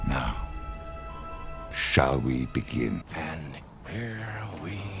shall we begin? And here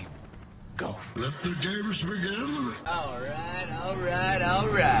we go. Let the games begin. All right.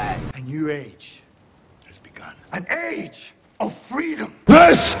 A new age has begun. An age of freedom.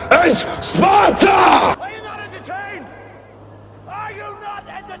 This is Sparta! Are you not entertained? Are you not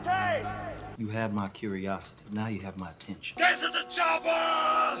entertained? You had my curiosity. Now you have my attention. Get to the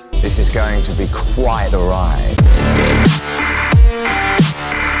chopper! This is going to be quite the ride.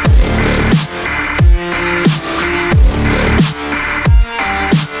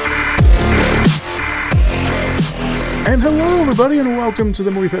 And hello, everybody, and welcome to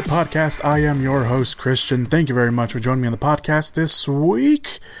the Movie Pit Podcast. I am your host, Christian. Thank you very much for joining me on the podcast this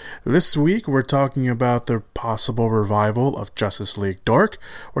week. This week, we're talking about the possible revival of Justice League Dark.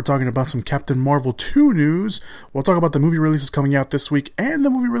 We're talking about some Captain Marvel 2 news. We'll talk about the movie releases coming out this week and the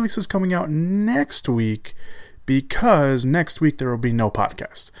movie releases coming out next week, because next week there will be no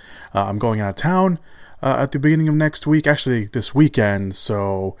podcast. I'm going out of town at the beginning of next week, actually this weekend,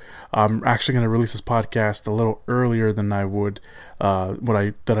 so I'm actually going to release this podcast a little earlier than I would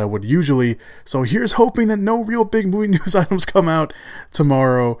usually. So here's hoping that no real big movie news items come out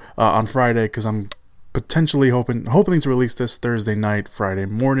tomorrow on Friday, because I'm potentially hoping to release this Thursday night, Friday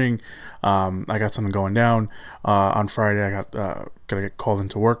morning. I got something going down on Friday. I gotta get called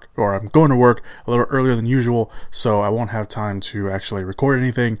into work, or I'm going to work a little earlier than usual, so I won't have time to actually record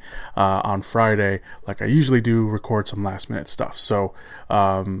anything on Friday like I usually do. Record some last minute stuff. So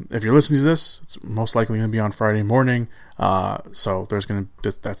if you're listening to this, it's most likely going to be on Friday morning. So there's gonna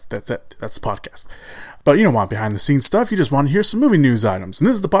that's it. That's the podcast. But you don't want behind the scenes stuff. You just want to hear some movie news items, and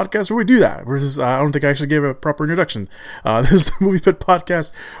this is the podcast where we do that. I don't think I actually gave a proper introduction. This is the Movie Pit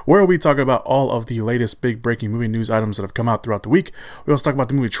Podcast, where we talk about all of the latest big breaking movie news items that have come out throughout the week. We also talk about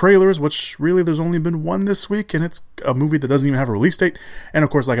the movie trailers, which really there's only been one this week, and it's a movie that doesn't even have a release date. And of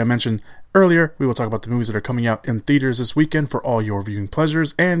course, like I mentioned earlier, we will talk about the movies that are coming out in theaters this weekend for all your viewing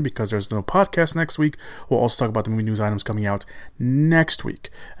pleasures. And because there's no podcast next week, we'll also talk about the movie news items coming out next week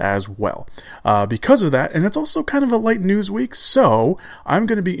as well. Because of that, and it's also kind of a light news week, so I'm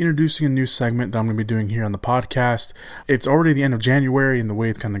going to be introducing a new segment that I'm going to be doing here on the podcast. It's already the end of January, and the way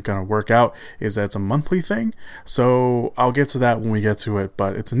it's kind of going to work out is that it's a monthly thing. So I'll get to that when we get to it,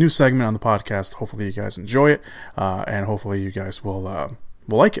 but it's a new segment on the podcast. Hopefully you guys enjoy it, and hopefully you guys will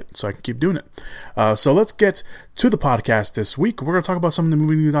like it, so I can keep doing it. So let's get to the podcast this week. We're going to talk about some of the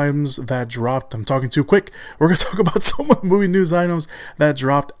movie news items that dropped. I'm talking too quick. We're going to talk about some of the movie news items that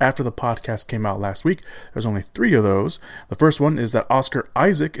dropped after the podcast came out last week. There's only 3 of those. The first one is that Oscar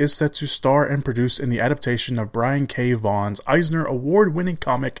Isaac is set to star and produce in the adaptation of Brian K. Vaughan's Eisner Award-winning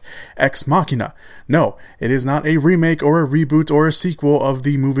comic Ex Machina. No, it is not a remake or a reboot or a sequel of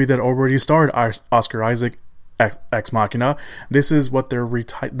the movie that already starred Oscar Isaac, Ex Machina. This is what they're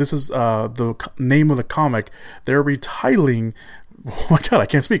this is the name of the comic. They're retitling. Oh my god, I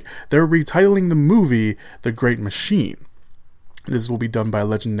can't speak. They're retitling the movie The Great Machine. This will be done by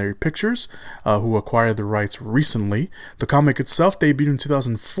Legendary Pictures, who acquired the rights recently. The comic itself debuted in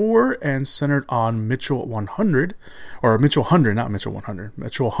 2004 and centered on Mitchell 100, or Mitchell 100, not Mitchell 100.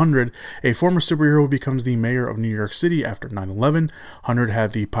 Mitchell 100, a former superhero who becomes the mayor of New York City after 9/11. 100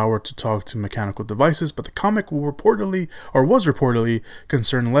 had the power to talk to mechanical devices, but the comic was reportedly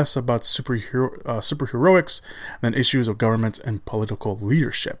concerned less about superheroics than issues of government and political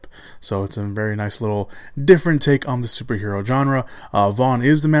leadership. So it's a very nice little different take on the superhero genre. Vaughn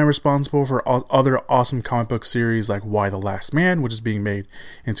is the man responsible for other awesome comic book series like Y: The Last Man, which is being made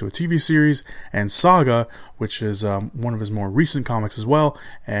into a TV series, and Saga, which is one of his more recent comics as well,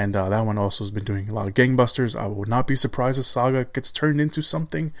 and that one also has been doing a lot of gangbusters. I would not be surprised if Saga gets turned into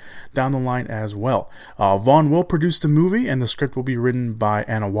something down the line as well. Vaughn will produce the movie, and the script will be written by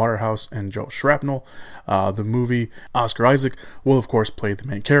Anna Waterhouse and Joe Shrapnel. The movie, Oscar Isaac will of course play the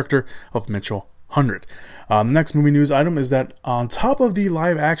main character of Mitchell 100. The next movie news item is that on top of the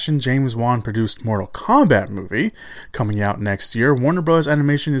live-action James Wan-produced Mortal Kombat movie coming out next year, Warner Bros.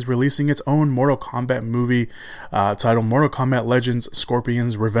 Animation is releasing its own Mortal Kombat movie titled Mortal Kombat Legends: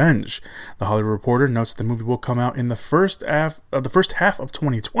 Scorpion's Revenge. The Hollywood Reporter notes the movie will come out in the first half of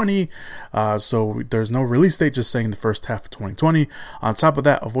 2020, so there's no release date, just saying the first half of 2020. On top of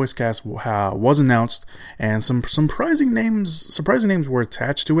that, a voice cast was announced, and some surprising names were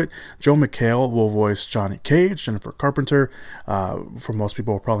attached to it. Joel McHale will voice Johnny Cage. Jennifer Carpenter, for most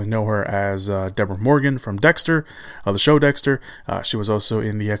people, will probably know her as Deborah Morgan from Dexter, the show Dexter. She was also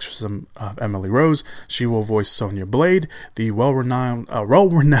in The Exorcism of Emily Rose. She will voice Sonya Blade. The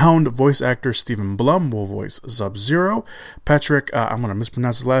well-renowned voice actor Stephen Blum will voice Sub-Zero. Patrick, I'm going to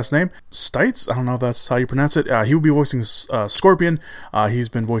mispronounce his last name, Stites, I don't know if that's how you pronounce it. He will be voicing Scorpion. He's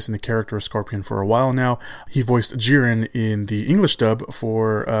been voicing the character of Scorpion for a while now. He voiced Jiren in the English dub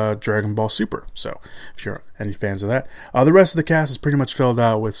for Dragon Ball Super, so if you're any fans of that. The rest of the cast is pretty much filled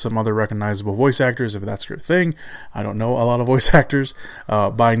out with some other recognizable voice actors, if that's your thing. I don't know a lot of voice actors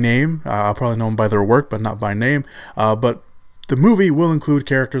by name. I'll probably know them by their work, but not by name. But the movie will include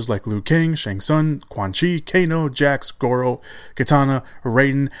characters like Liu Kang, Shang Tsung, Quan Chi, Kano, Jax, Goro, Kitana,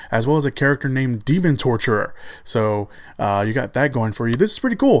 Raiden, as well as a character named Demon Torturer. So you got that going for you. This is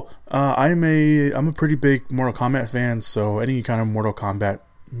pretty cool. I'm a pretty big Mortal Kombat fan, so any kind of Mortal Kombat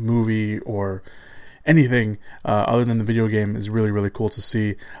movie or anything other than the video game is really, really cool to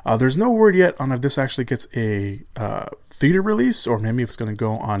see. There's no word yet on if this actually gets a theater release, or maybe if it's going to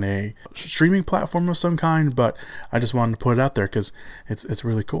go on a streaming platform of some kind, but I just wanted to put it out there because it's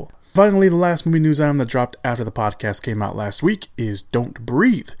really cool. Finally, the last movie news item that dropped after the podcast came out last week is Don't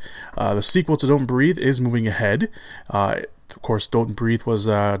Breathe. The sequel to Don't Breathe is moving ahead. Of course, Don't Breathe was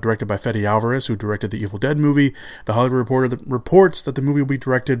directed by Fede Alvarez, who directed the Evil Dead movie. The Hollywood Reporter reports that the movie will be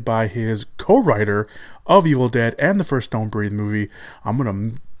directed by his co-writer of Evil Dead and the first Don't Breathe movie. I'm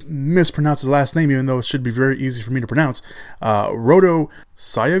going to mispronounce his last name, even though it should be very easy for me to pronounce. Rodo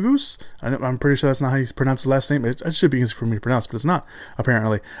Sayagus? I'm pretty sure that's not how you pronounce his last name. It should be easy for me to pronounce, but it's not,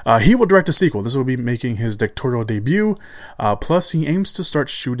 apparently. He will direct a sequel. This will be making his directorial debut. Plus, he aims to start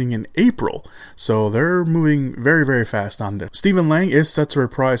shooting in April. So they're moving very, very fast on this. Stephen Lang is set to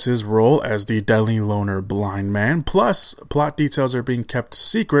reprise his role as the deadly loner blind man. Plus, plot details are being kept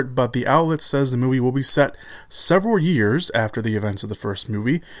secret, but the outlet says the movie will be set several years after the events of the first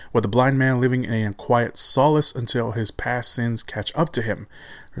movie, with the blind man living in a quiet solace until his past sins catch up to him.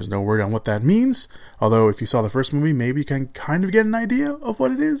 There's no word on what that means, although if you saw the first movie, maybe you can kind of get an idea of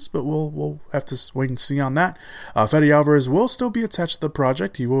what it is, but we'll have to wait and see on that. Fede Alvarez will still be attached to the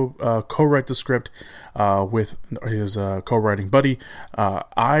project. He will co-write the script with his co-writing buddy.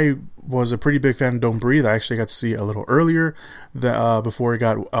 I was a pretty big fan of Don't Breathe. I actually got to see it a little earlier before it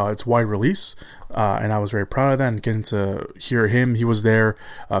got its wide release, and I was very proud of that, and getting to hear him. He was there.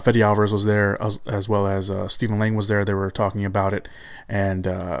 Fede Alvarez was there, as well as Stephen Lang was there. They were talking about it, and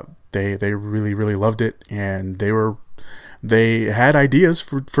they really, really loved it, and they had ideas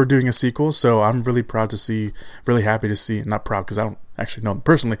for doing a sequel. So I'm really happy to see, not proud because I don't actually know them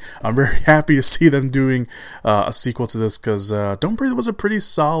personally. I'm very happy to see them doing a sequel to this, because Don't Breathe was a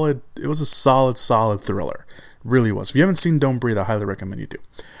solid thriller. It really was. If you haven't seen Don't Breathe, I highly recommend you do.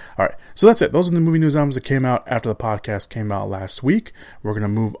 Alright, so that's it. Those are the movie news items that came out after the podcast came out last week. We're going to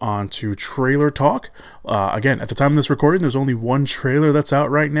move on to trailer talk. Again, at the time of this recording, there's only one trailer that's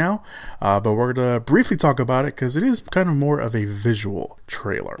out right now, but we're going to briefly talk about it because it is kind of more of a visual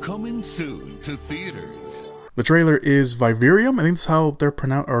trailer. Coming soon to theaters. The trailer is Vivarium. I think that's how they're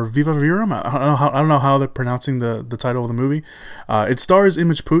pronounced, or Vivarium. I don't know how they're pronouncing the title of the movie. It stars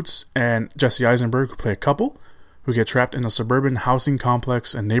Image Poots and Jesse Eisenberg, who play a couple who get trapped in a suburban housing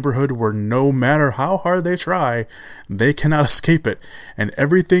complex and neighborhood where no matter how hard they try, they cannot escape it, and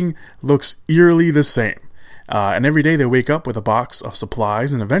everything looks eerily the same. And every day they wake up with a box of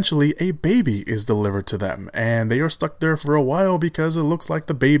supplies, and eventually a baby is delivered to them, and they are stuck there for a while because it looks like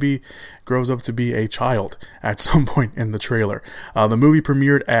the baby grows up to be a child at some point in the trailer. The movie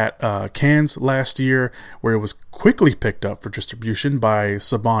premiered at Cannes last year, where it was quickly picked up for distribution by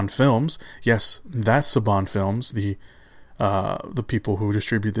Saban Films. Yes, that's Saban Films, the people who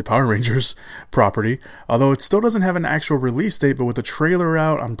distribute the Power Rangers property. Although it still doesn't have an actual release date, but with the trailer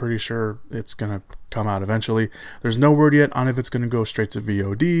out, I'm pretty sure it's going to come out eventually. There's no word yet on if it's going to go straight to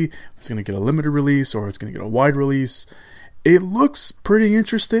VOD, if it's going to get a limited release, or it's going to get a wide release. It looks pretty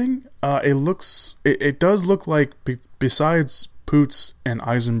interesting. It does look like, besides Poots and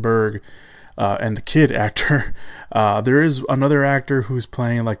Eisenberg, and the kid actor, there is another actor who's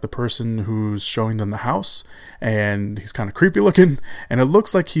playing like the person who's showing them the house, and he's kind of creepy looking, and it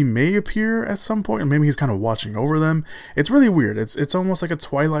looks like he may appear at some point, or maybe he's kind of watching over them. It's really weird. It's almost like a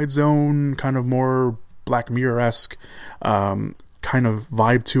Twilight Zone, kind of more Black Mirror-esque kind of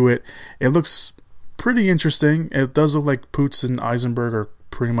vibe to it. It looks pretty interesting. It does look like Poots and Eisenberg are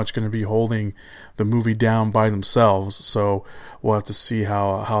pretty much going to be holding the movie down by themselves, so we'll have to see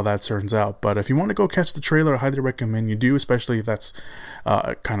how that turns out. But if you want to go catch the trailer, I highly recommend you do, especially if that's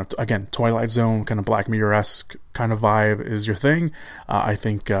kind of, again, Twilight Zone, kind of Black Mirror-esque kind of vibe is your thing. I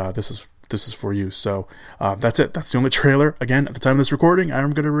think this is this is for you. So that's it. That's the only trailer. Again, at the time of this recording,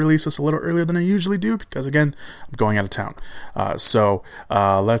 I'm going to release this a little earlier than I usually do because, again, I'm going out of town. So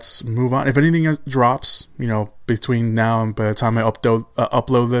let's move on. If anything drops, between now and by the time I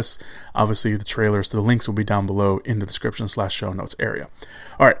upload this, obviously the trailers to the links will be down below in the description / show notes area.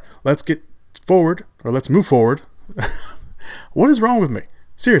 All right, let's move forward. What is wrong with me?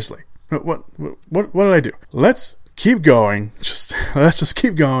 Seriously, what did I do? Let's keep going. Let's just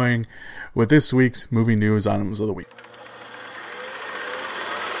keep going with this week's movie news items of the week.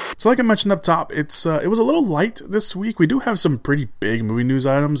 So like I mentioned up top, it was a little light this week. We do have some pretty big movie news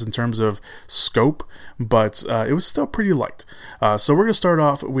items in terms of scope, but it was still pretty light. So we're going to start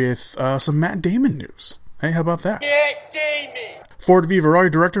off with some Matt Damon news. Hey, how about that? Matt Damon! Ford v Ferrari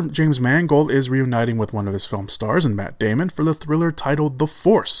director James Mangold is reuniting with one of his film stars and Matt Damon for the thriller titled The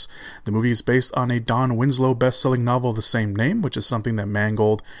Force. The movie is based on a Don Winslow best-selling novel of the same name, which is something that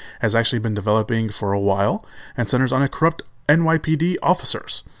Mangold has actually been developing for a while, and centers on a corrupt NYPD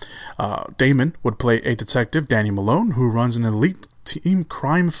officers. Damon would play a detective, Danny Malone, who runs an elite team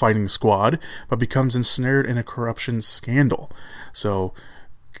crime-fighting squad, but becomes ensnared in a corruption scandal. So,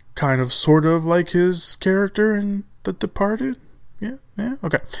 kind of, sort of like his character in The Departed? Yeah,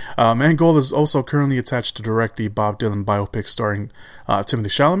 okay. Mangold is also currently attached to direct the Bob Dylan biopic starring Timothée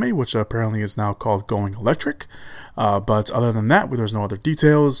Chalamet, which apparently is now called Going Electric. But other than that, there's no other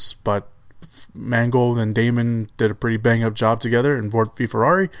details, but Mangold and Damon did a pretty bang-up job together in Ford v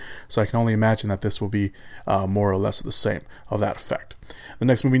Ferrari, so I can only imagine that this will be more or less the same of that effect. The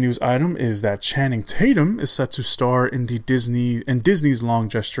next movie news item is that Channing Tatum is set to star in Disney's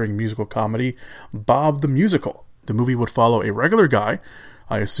long-gesturing musical comedy Bob the Musical. The movie would follow a regular guy,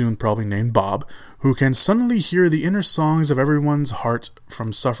 I assume probably named Bob, who can suddenly hear the inner songs of everyone's heart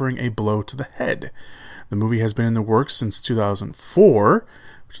from suffering a blow to the head. The movie has been in the works since 2004,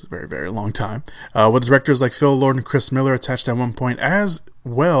 which is a very, very long time, with directors like Phil Lord and Chris Miller attached at one point, as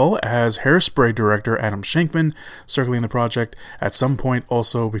well as Hairspray director Adam Shankman circling the project. At some point,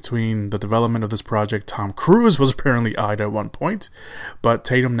 also between the development of this project, Tom Cruise was apparently eyed at one point, but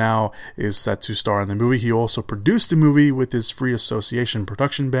Tatum now is set to star in the movie. He also produced the movie with his Free Association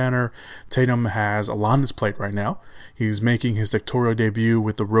production banner. Tatum has a lot on his plate right now. He's making his directorial debut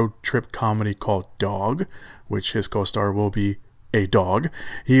with the road trip comedy called Dog, which his co-star will be a dog.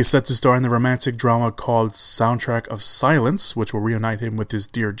 He is set to star in the romantic drama called Soundtrack of Silence, which will reunite him with his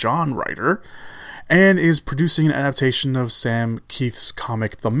Dear John writer, and is producing an adaptation of Sam Keith's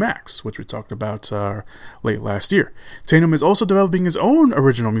comic The Max, which we talked about late last year. Tatum is also developing his own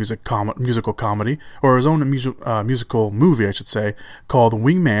original musical comedy, or his own musical movie, I should say, called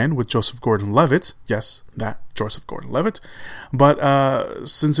Wingman with Joseph Gordon-Levitt. Yes, that Joseph Gordon-Levitt. But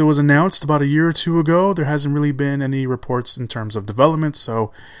since it was announced about a year or two ago, there hasn't really been any reports in terms of development,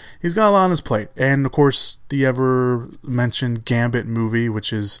 so he's got a lot on his plate. And of course, the ever-mentioned Gambit movie,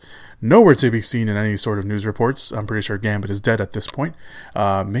 which is nowhere to be seen in any sort of news reports. I'm pretty sure Gambit is dead at this point.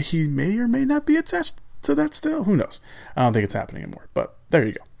 He may or may not be attached to that still. Who knows? I don't think it's happening anymore, but there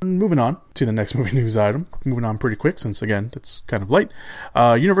you go. Moving on to the next movie news item. Moving on pretty quick since, again, it's kind of late.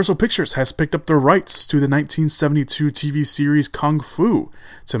 Universal Pictures has picked up the rights to the 1972 TV series Kung Fu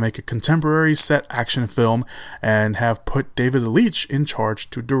to make a contemporary set action film and have put David Leitch in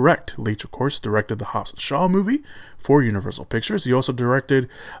charge to direct. Leitch, of course, directed the Hobbs & Shaw movie for Universal Pictures. He also directed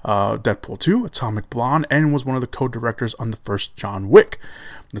Deadpool 2, Atomic Blonde, and was one of the co-directors on the first John Wick.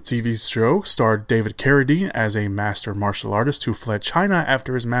 The TV show starred David Carradine as a master martial artist who fled China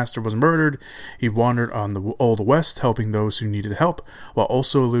after his master was murdered. He wandered on the Old West, helping those who needed help, while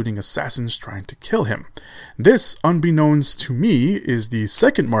also eluding assassins trying to kill him. This, unbeknownst to me, is the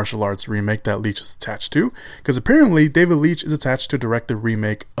second martial arts remake that Leitch is attached to, because apparently David Leitch is attached to direct the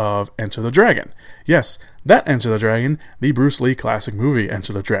remake of Enter the Dragon. Yes, that Enter the Dragon, the Bruce Lee classic movie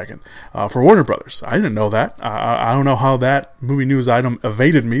Enter the Dragon, for Warner Brothers. I didn't know that. I don't know how that movie news item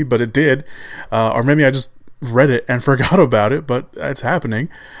evaded me, but it did. Or maybe I just read it and forgot about it, but it's happening.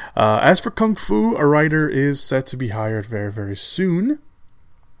 As for Kung Fu, a writer is set to be hired very, very soon,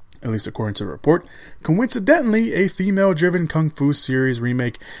 at least according to the report. Coincidentally, a female-driven Kung Fu series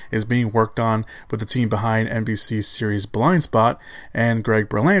remake is being worked on with the team behind NBC's series Blind Spot, and Greg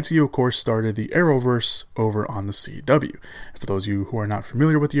Berlanti, of course, started the Arrowverse over on the CW. For those of you who are not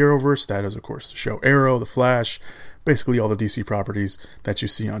familiar with the Arrowverse, that is, of course, the show Arrow, The Flash, basically all the DC properties that you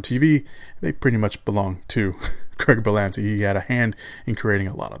see on TV. They pretty much belong to Greg Berlanti. He had a hand in creating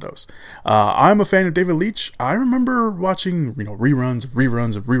a lot of those. I'm a fan of David Leitch. I remember watching reruns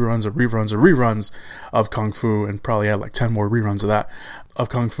of Kung Fu, and probably had like 10 more reruns of that, of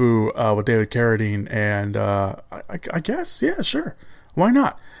Kung Fu with David Carradine, and I guess, yeah, sure. Why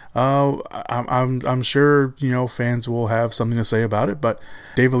not? I'm sure, you know, fans will have something to say about it, but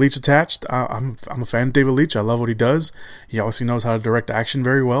David Leitch attached. I'm a fan of David Leitch. I love what he does. He obviously knows how to direct action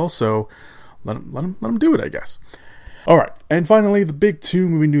very well, so let him do it, I guess. All right, and finally, the big 2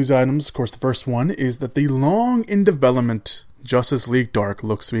 movie news items. Of course, the first one is that the long in development Justice League Dark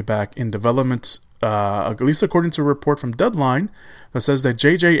looks to be back in development, at least according to a report from Deadline that says that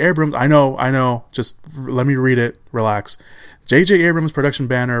J.J. Abrams, I know, just let me read it, relax. J.J. Abrams' production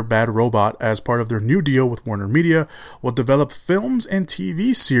banner Bad Robot, as part of their new deal with Warner Media, will develop films and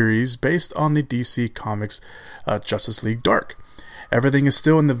TV series based on the DC Comics Justice League Dark. Everything is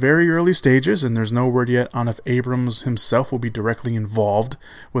still in the very early stages, and there's no word yet on if Abrams himself will be directly involved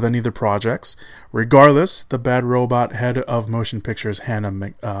with any of the projects. Regardless, the Bad Robot head of motion pictures Hannah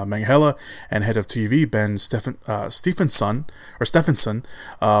Manghella and head of TV Ben Stephenson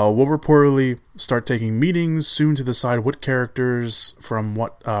will reportedly start taking meetings soon to decide what characters from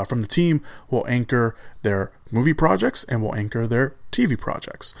the team will anchor their movie projects and will anchor their TV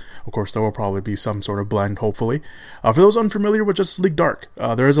projects. Of course, there will probably be some sort of blend, hopefully. For those unfamiliar with Justice League Dark,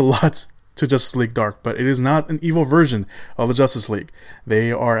 there is a lot to Justice League Dark, but it is not an evil version of the Justice League.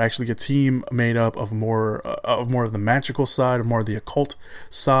 They are actually a team made up of more of the magical side, more of the occult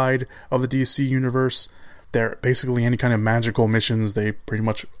side of the DC universe. They're basically any kind of magical missions they pretty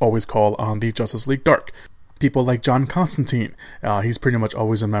much always call on the Justice League Dark. People like John Constantine, he's pretty much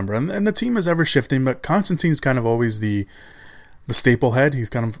always a member, and the team is ever shifting, but Constantine's kind of always the staple head. He's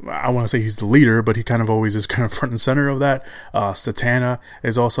kind of, I want to say he's the leader, but he kind of always is kind of front and center of that. Satana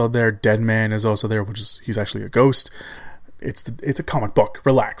is also there. Deadman is also there, he's actually a ghost. It's a comic book.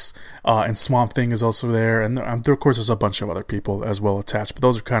 Relax. And Swamp Thing is also there, and of course there's a bunch of other people as well attached. But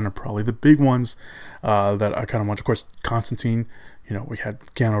those are kind of probably the big ones that I kind of want. Of course, Constantine. You know, we had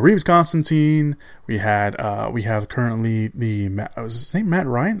Keanu Reeves Constantine. We have currently was his name Matt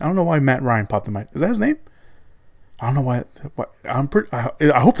Ryan? I don't know why Matt Ryan popped in my. Is that his name? I don't know why.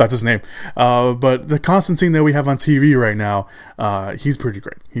 I hope that's his name. But the Constantine that we have on TV right now, he's pretty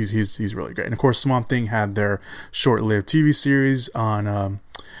great. He's really great. And of course, Swamp Thing had their short-lived TV series on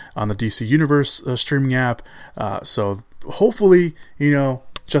the DC Universe streaming app. So hopefully, you know,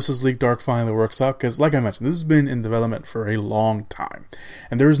 Justice League Dark finally works out, because like I mentioned, this has been in development for a long time,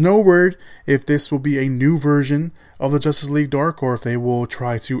 and there is no word if this will be a new version of the Justice League Dark, or if they will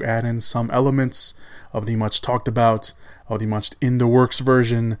try to add in some elements of the much talked about, of the much in the works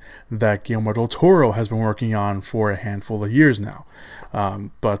version that Guillermo del Toro has been working on for a handful of years now.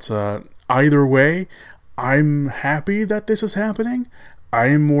 But either way, I'm happy that this is happening. I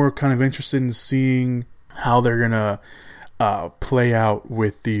am more kind of interested in seeing how they're gonna play out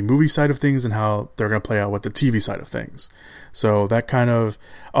with the movie side of things and how they're going to play out with the TV side of things. So that kind of,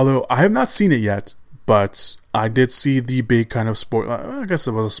 although I have not seen it yet, but I did see the big kind of spoiler. I guess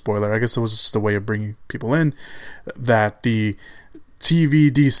it was a spoiler. I guess it was just a way of bringing people in, that the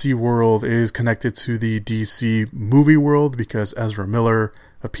TV DC world is connected to the DC movie world, because Ezra Miller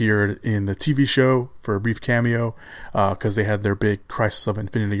appeared in the TV show for a brief cameo, because they had their big Crisis of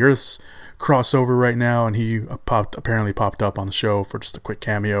Infinity Earths crossover right now, and he apparently popped up on the show for just a quick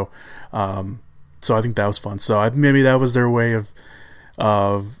cameo. So I think that was fun. So maybe that was their way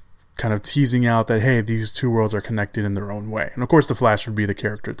of kind of teasing out that, hey, these two worlds are connected in their own way. And of course, the Flash would be the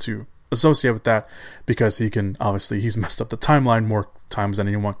character to associate with that, because he's messed up the timeline more times than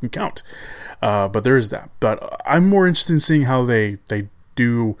anyone can count. But there is that. But I'm more interested in seeing how they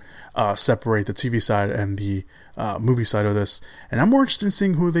do separate the TV side and the movie side of this, and I'm more interested in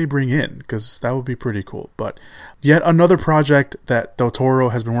seeing who they bring in, because that would be pretty cool. But yet another project that Del Toro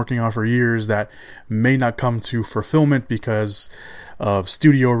has been working on for years that may not come to fulfillment because of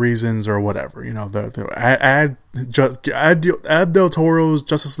studio reasons or whatever. You know, add Del Toro's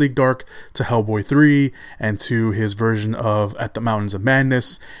Justice League Dark to Hellboy 3 and to his version of At the Mountains of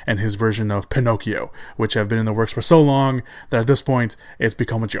Madness and his version of Pinocchio, which have been in the works for so long that at this point it's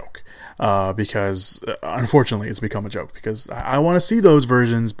become a joke. Because unfortunately it's become a joke, because I want to see those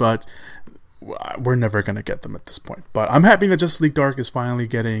versions, but we're never going to get them at this point. But I'm happy that Justice League Dark is finally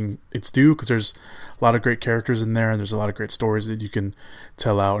getting its due, because there's a lot of great characters in there, and there's a lot of great stories that you can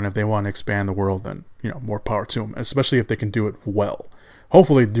tell out. And if they want to expand the world, then, you know, more power to them, especially if they can do it well.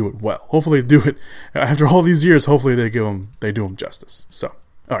 Hopefully they do it well. Hopefully they do it after all these years. Hopefully they do them justice. So,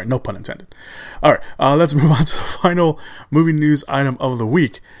 all right, no pun intended. All right, let's move on to the final movie news item of the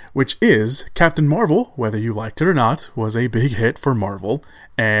week, which is Captain Marvel, whether you liked it or not, was a big hit for Marvel.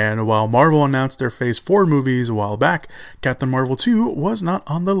 And while Marvel announced their Phase 4 movies a while back, Captain Marvel 2 was not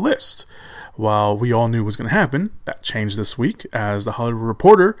on the list. While we all knew was going to happen, that changed this week as The Hollywood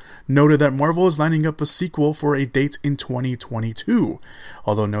Reporter noted that Marvel is lining up a sequel for a date in 2022,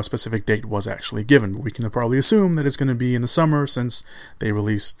 although no specific date was actually given. But we can probably assume that it's going to be in the summer since they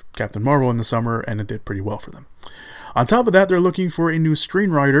released Captain Marvel in the summer and it did pretty well for them. On top of that, they're looking for a new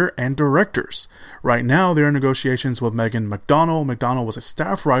screenwriter and directors. Right now, they're in negotiations with Megan McDonnell. McDonnell was a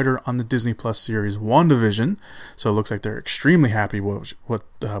staff writer on the Disney Plus series WandaVision, so it looks like they're extremely happy with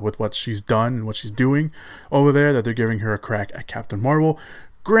what she's done and what she's doing over there, that they're giving her a crack at Captain Marvel.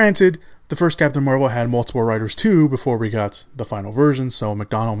 Granted, the first Captain Marvel had multiple writers too before we got the final version, so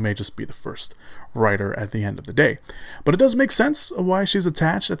McDonnell may just be the first writer at the end of the day. But it does make sense of why she's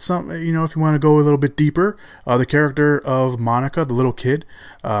attached. At some, if you want to go a little bit deeper, the character of Monica, the little kid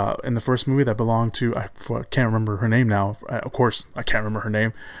in the first movie that belonged to, I can't remember her name now. Of course, I can't remember her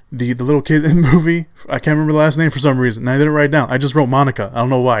name. The little kid in the movie, I can't remember the last name for some reason. And I didn't write it down. I just wrote Monica. I don't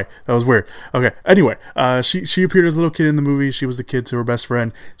know why. That was weird. Okay. Anyway, she appeared as a little kid in the movie. She was the kid to her best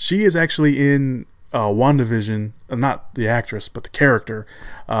friend. She is actually in WandaVision, not the actress, but the character.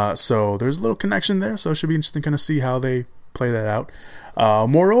 So there's a little connection there. So it should be interesting to kind of see how they play that out.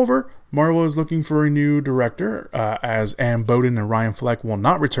 Moreover, Marvel is looking for a new director, as Anne Boden and Ryan Fleck will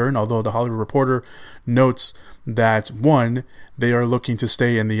not return, although The Hollywood Reporter notes that, one, they are looking to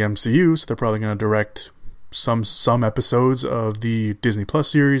stay in the MCU, so they're probably going to direct some episodes of the Disney Plus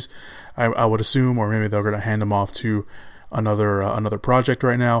series, I would assume, or maybe they're going to hand them off to another project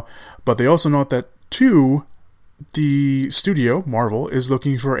right now. But they also note that, two, the studio, Marvel, is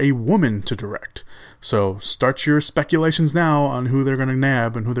looking for a woman to direct. So start your speculations now on who they're going to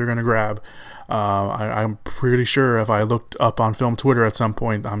nab and who they're going to grab. I'm pretty sure if I looked up on film Twitter at some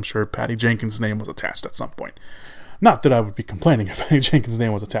point, I'm sure Patty Jenkins' name was attached at some point. Not that I would be complaining if Patty Jenkins'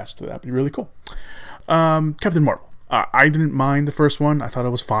 name was attached to that. That'd be really cool. Captain Marvel. I didn't mind the first one. I thought it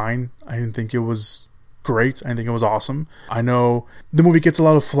was fine. I didn't think it was great. I think it was awesome. I know the movie gets a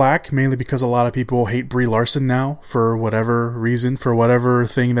lot of flack, mainly because a lot of people hate Brie Larson now for whatever reason, for whatever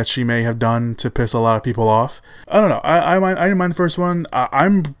thing that she may have done to piss a lot of people off. I don't know. I didn't mind the first one.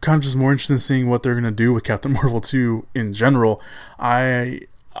 I'm kind of just more interested in seeing what they're going to do with Captain Marvel 2 in general. I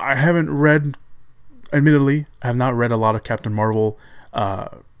haven't read, admittedly, I have not read a lot of Captain Marvel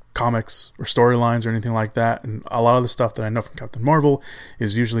comics or storylines or anything like that, and a lot of the stuff that I know from Captain Marvel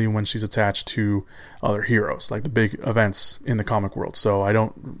is usually when she's attached to other heroes, like the big events in the comic world. So I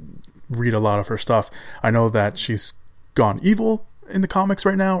don't read a lot of her stuff. I know that she's gone evil in the comics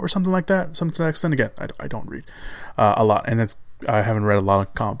right now or something like that, something to that extent. Again, I don't read a lot, and I haven't read a lot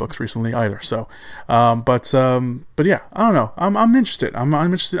of comic books recently either. So but yeah, I don't know, I'm interested. I'm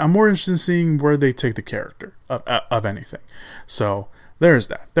interested. I'm more interested in seeing where they take the character of anything. So there's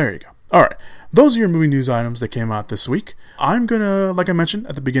that. There you go. All right. Those are your movie news items that came out this week. I'm going to, like I mentioned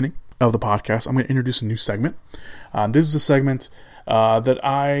at the beginning of the podcast, I'm going to introduce a new segment. This is a segment that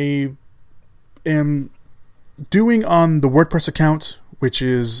I am doing on the WordPress account, which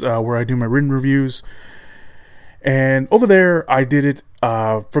is where I do my written reviews. And over there, I did it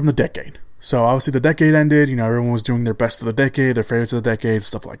from the decade. So obviously the decade ended. Everyone was doing their best of the decade, their favorites of the decade,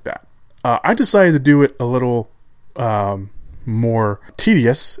 stuff like that. I decided to do it a little more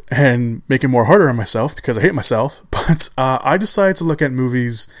tedious and make it more harder on myself because I hate myself. But I decided to look at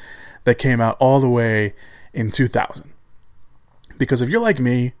movies that came out all the way in 2000. Because if you're like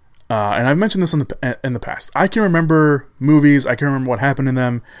me, and I've mentioned this in the past, I can remember movies, I can remember what happened in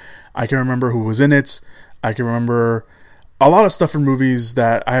them, I can remember who was in it, I can remember a lot of stuff from movies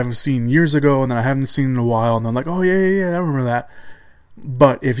that I haven't seen years ago and that I haven't seen in a while, and I'm like, oh yeah, I remember that.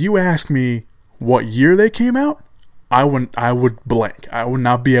 But if you ask me what year they came out, I would blank. I would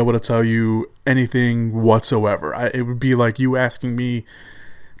not be able to tell you anything whatsoever. It would be like you asking me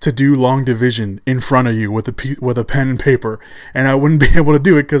to do long division in front of you with a pen and paper, and I wouldn't be able to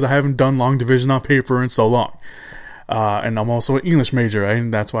do it because I haven't done long division on paper in so long. And I'm also an English major,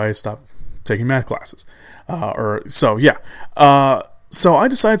 and that's why I stopped taking math classes. So I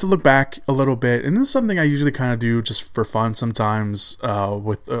decided to look back a little bit, and this is something I usually kind of do just for fun sometimes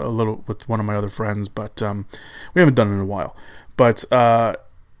with one of my other friends, but we haven't done it in a while. But I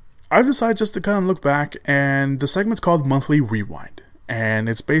decided just to kind of look back, and the segment's called Monthly Rewind, and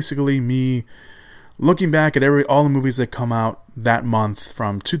it's basically me looking back at all the movies that come out that month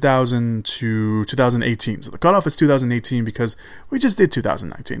from 2000 to 2018. So the cutoff is 2018 because we just did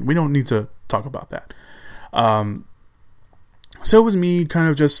 2019. We don't need to talk about that. So it was me kind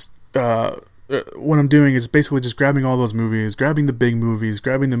of just, what I'm doing is basically just grabbing all those movies, grabbing the big movies,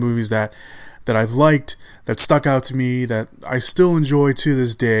 grabbing the movies that I've liked, that stuck out to me, that I still enjoy to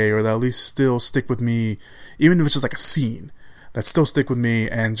this day, or that at least still stick with me, even if it's just like a scene. that still stick with me,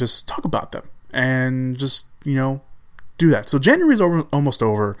 and just talk about them and just, do that. So January's almost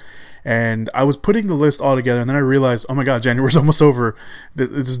over, and I was putting the list all together, and then I realized, oh my god, January's almost over.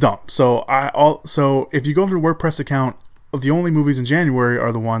 This is dumb. So if you go to the WordPress account, the only movies in January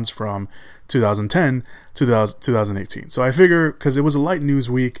are the ones from 2010 to 2018. So I figure, because it was a light news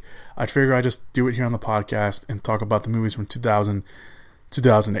week, I'd figure I'd just do it here on the podcast and talk about the movies from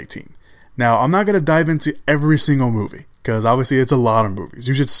 2018. Now, I'm not going to dive into every single movie, because obviously it's a lot of movies.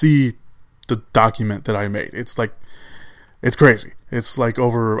 You should see the document that I made. It's crazy. It's like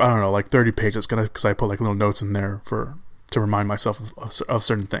over, 30 pages, because I put like little notes in there to remind myself of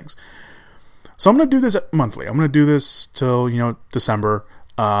certain things. So I'm going to do this monthly. I'm going to do this till, December.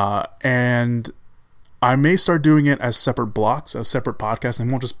 And I may start doing it as separate blocks, as separate podcasts, and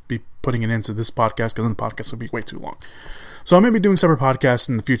won't just be putting it into this podcast, because then the podcast will be way too long. So I may be doing separate podcasts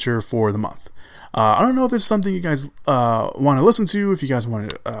in the future for the month. I don't know if this is something you guys want to listen to, if you guys want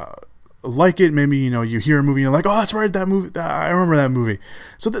to like it. Maybe, you hear a movie and you're like, oh, that's right, that movie, I remember that movie.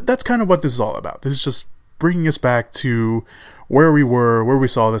 So that's kind of what this is all about. This is just bringing us back to where we were, where we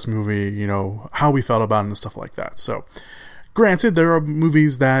saw this movie, how we felt about it and stuff like that. So granted, there are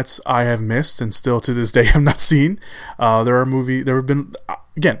movies that I have missed and still to this day have not seen. There have been,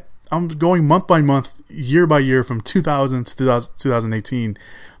 again, I'm going month by month, year by year, from 2000 to 2018.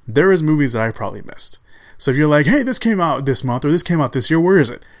 There is movies that I probably missed. So if you're like, hey, this came out this month, or this came out this year, where is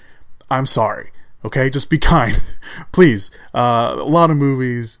it? I'm sorry. Okay, just be kind. Please. A lot of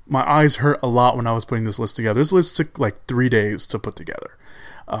movies. My eyes hurt a lot when I was putting this list together. This list took like 3 days to put together.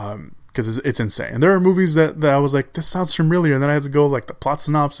 Because it's insane. And there are movies that I was like, this sounds familiar, and then I had to go like the plot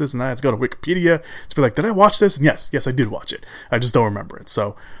synopsis, and then I had to go to Wikipedia to be like, did I watch this? And yes, I did watch it. I just don't remember it.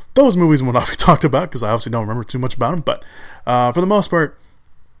 So those movies will not be talked about, because I obviously don't remember too much about them. But for the most part,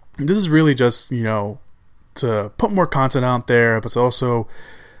 this is really just, to put more content out there, but to also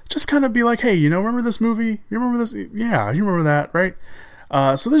just kind of be like, hey, remember this movie? You remember this? Yeah, you remember that, right?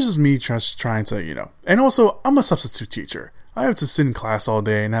 So this is me just trying to, and also I'm a substitute teacher. I have to sit in class all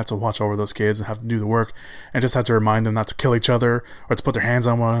day and have to watch over those kids and have to do the work, and just have to remind them not to kill each other, or to put their hands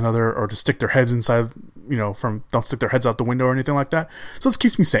on one another, or to stick their heads inside, don't stick their heads out the window or anything like that. So this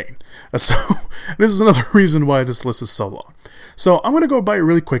keeps me sane. So this is another reason why this list is so long. So I'm going to go by it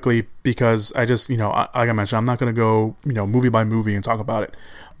really quickly, because I just, like I mentioned, I'm not going to go, movie by movie and talk about it.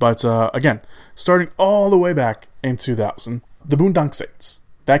 But again, starting all the way back in 2000, The Boondock Saints.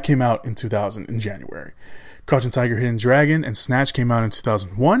 That came out in 2000 in January. Crouching Tiger, Hidden Dragon, and Snatch came out in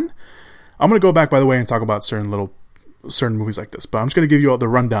 2001. I'm going to go back, by the way, and talk about certain movies like this, but I'm just going to give you all the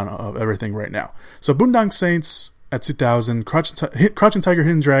rundown of everything right now. So Boondock Saints at 2000, Crouching Tiger,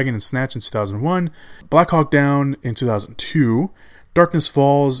 Hidden Dragon, and Snatch in 2001, Black Hawk Down in 2002, Darkness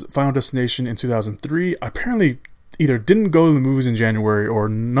Falls, Final Destination in 2003. Apparently either didn't go to the movies in January, or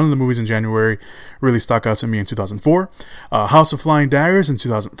none of the movies in January really stuck out to me in 2004. House of Flying Daggers in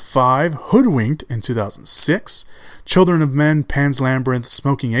 2005. Hoodwinked in 2006. Children of Men, Pan's Labyrinth,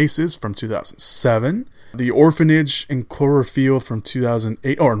 Smoking Aces from 2007. The Orphanage and Cloverfield from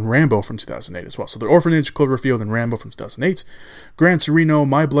 2008, and Rambo from 2008 as well. So The Orphanage, Cloverfield, and Rambo from 2008. Gran Torino,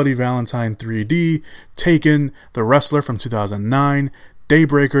 My Bloody Valentine 3D. Taken, The Wrestler from 2009.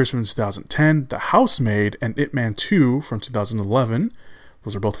 Daybreakers from 2010, The Housemaid, and Ip Man 2 from 2011.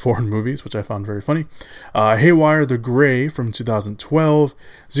 Those are both foreign movies, which I found very funny. Haywire, The Grey from 2012.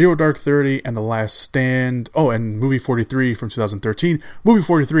 Zero Dark 30, and The Last Stand. Oh, and Movie 43 from 2013. Movie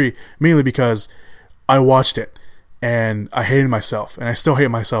 43, mainly because I watched it, and I hated myself, and I still hate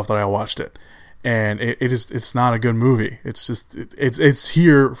myself that I watched it. And it's not a good movie. It's just, it's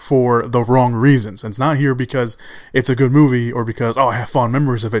here for the wrong reasons. And it's not here because it's a good movie, or because, I have fond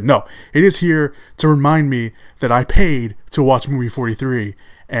memories of it. No, it is here to remind me that I paid to watch movie 43.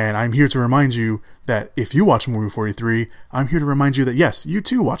 And I'm here to remind you that if you watch movie 43, I'm here to remind you that yes, you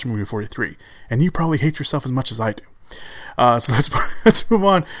too watch movie 43. And you probably hate yourself as much as I do. So let's move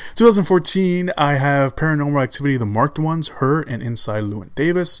on. 2014, I have Paranormal Activity, The Marked Ones, Her, and Inside Llewyn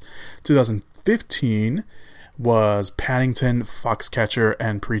Davis. 2015 was Paddington, Foxcatcher,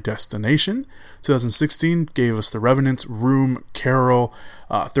 and Predestination. 2016 gave us The Revenant, Room, Carol,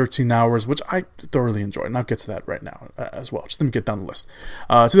 13 Hours, which I thoroughly enjoyed, and I'll get to that right now as well. Just let me get down the list.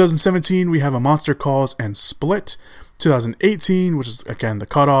 2017, we have A Monster Calls and Split. 2018, which is, again, The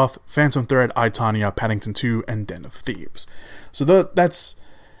Cutoff, Phantom Thread, I, Tonya, Paddington 2, and Den of Thieves. So that's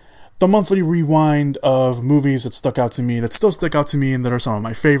the monthly rewind of movies that stuck out to me, that still stick out to me, and that are some of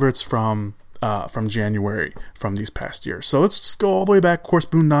my favorites from January from these past years. So let's just go all the way back. Of course,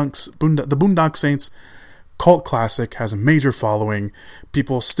 The Boondock Saints, cult classic, has a major following.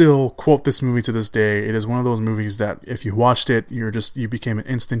 People still quote this movie to this day. It is one of those movies that if you watched it, you became an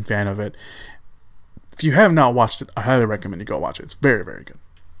instant fan of it. If you have not watched it, I highly recommend you go watch it. It's very, very good.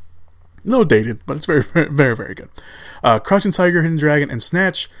 A little dated, but it's very, very, very, very good. Crouching Tiger, Hidden Dragon, and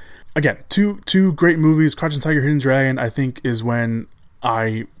Snatch. Again, two great movies. Crouching Tiger, Hidden Dragon, I think, is when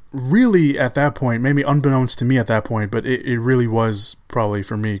I really, at that point, maybe unbeknownst to me at that point, but it really was probably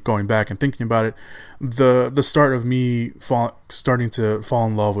for me, going back and thinking about it, the start of me starting to fall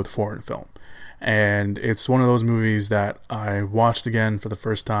in love with foreign film. And it's one of those movies that I watched again for the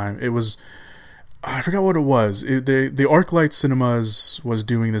first time. It was, I forgot what it was. The ArcLight Cinemas was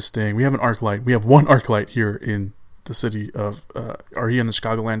doing this thing. We have an ArcLight. We have one ArcLight here in the city of, or here in the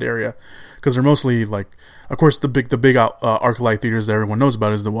Chicagoland area, because they're mostly like, of course, the big ArcLight theaters that everyone knows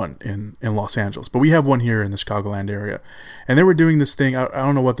about is the one in Los Angeles. But we have one here in the Chicagoland area, and they were doing this thing. I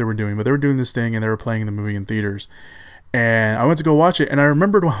don't know what they were doing, but they were doing this thing, and they were playing the movie in theaters. And I went to go watch it, and I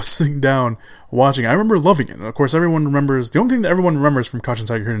remembered when I was sitting down watching it, I remember loving it. And of course, everyone remembers, the only thing that everyone remembers from Crouching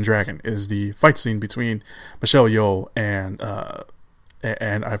Tiger, Hidden Dragon is the fight scene between Michelle Yeoh and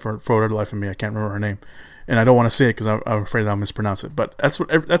for the life of me, I can't remember her name. And I don't want to say it because I'm afraid I'll mispronounce it. But that's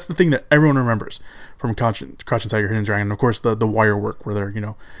the thing that everyone remembers from Crouching Tiger, Hidden Dragon. And of course, the wire work where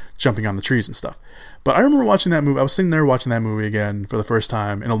they're, jumping on the trees and stuff. But I remember watching that movie. I was sitting there watching that movie again for the first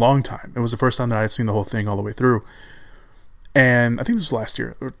time in a long time. It was the first time that I had seen the whole thing all the way through. And I think this was last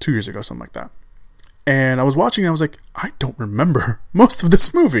year or 2 years ago, something like that. And I was watching and I was like, I don't remember most of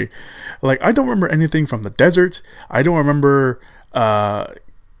this movie. Like, I don't remember anything from the desert. I don't remember a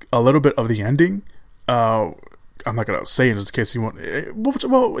little bit of the ending. I'm not gonna say it just in case you want.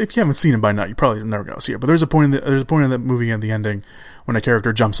 Well, if you haven't seen it by now, you probably never gonna see it. But there's a point in that movie at the ending when a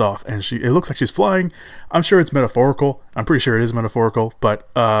character jumps off and it looks like she's flying. I'm sure it's metaphorical. I'm pretty sure it is metaphorical. But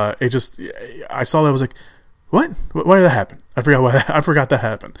I saw that, I was like, what? Why did that happen? I forgot that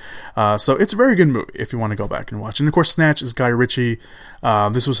happened. So it's a very good movie if you want to go back and watch. And of course, Snatch is Guy Ritchie.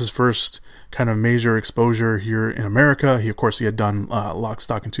 This was his first kind of major exposure here in America. He had done Lock,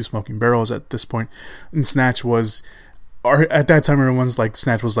 Stock, and Two Smoking Barrels at this point. And Snatch was, at that time, everyone's like,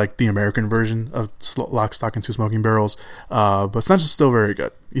 Snatch was like the American version of Lock, Stock, and Two Smoking Barrels. But Snatch is still very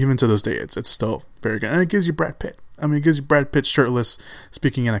good. Even to this day, it's still very good. And it gives you Brad Pitt. I mean, it gives you Brad Pitt shirtless,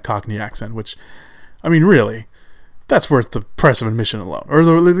 speaking in a Cockney accent, which, I mean, really, that's worth the price of admission alone, or at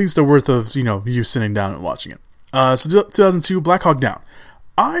least the worth of you sitting down and watching it. So 2002, Black Hawk Down.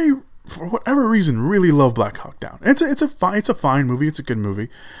 I, for whatever reason, really love Black Hawk Down. It's a fine movie. It's a good movie.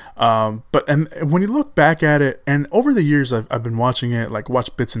 But when you look back at it, and over the years I've been watching it, like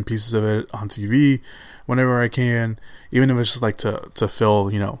watch bits and pieces of it on TV whenever I can, even if it's just like to fill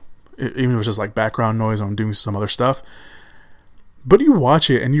even if it's just like background noise when I'm doing some other stuff. But you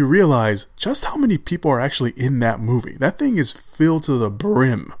watch it and you realize just how many people are actually in that movie. That thing is filled to the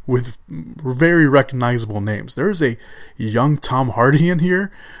brim with very recognizable names. There's a young Tom Hardy in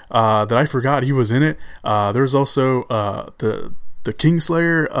here that I forgot he was in it. There's also the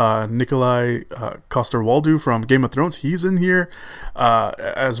Kingslayer, Nikolai Coster-Waldau from Game of Thrones. He's in here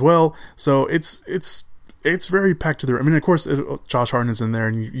as well. So it's very packed to the rim. I mean, of course, Josh Hartnett's in there,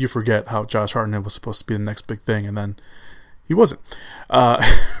 and you forget how Josh Hartnett was supposed to be the next big thing, and then he wasn't.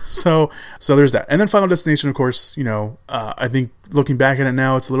 So there's that. And then Final Destination, of course, I think looking back at it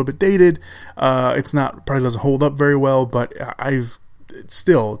now, it's a little bit dated. Probably doesn't hold up very well, but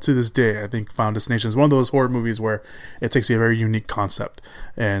still, to this day, I think Final Destination is one of those horror movies where it takes a very unique concept,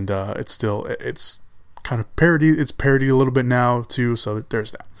 and it's kind of parodied. It's parodied a little bit now, too, so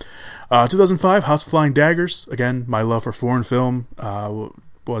there's that. 2005, House of Flying Daggers. Again, my love for foreign film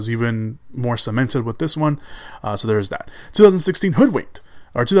was even more cemented with this one. So there's that. 2016, Hoodwinked.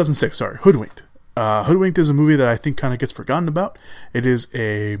 Or 2006, sorry, Hoodwinked. Hoodwinked is a movie that I think kind of gets forgotten about. It is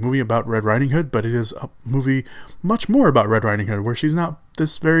a movie about Red Riding Hood, but it is a movie much more about Red Riding Hood, where she's not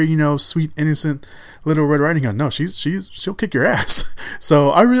this very, sweet, innocent little Red Riding Hood. No, she'll kick your ass.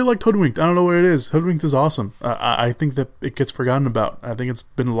 So I really liked Hoodwinked. I don't know what it is. Hoodwinked is awesome. I think that it gets forgotten about. I think it's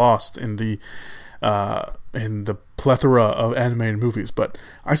been lost in the plethora of animated movies, but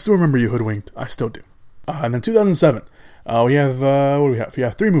I still remember you, Hoodwinked. I still do. And then 2007, we have, what do we have? We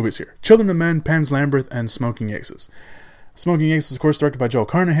have 3 movies here. Children of Men, Pan's Labyrinth, and Smoking Aces. Smoking Aces, of course, directed by Joe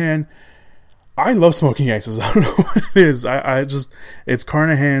Carnahan. I love Smoking Aces. I don't know what it is. It's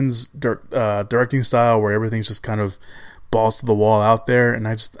Carnahan's directing style, where everything's just kind of balls to the wall out there, and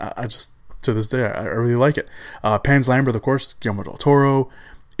I just to this day, I really like it. Pan's Labyrinth, of course, Guillermo del Toro.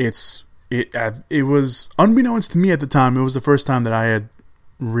 It was, unbeknownst to me at the time, it was the first time that I had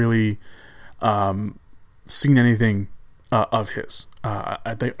really seen anything of his.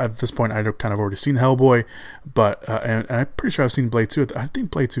 I think at this point I'd kind of already seen Hellboy, but and I'm pretty sure I've seen Blade 2. I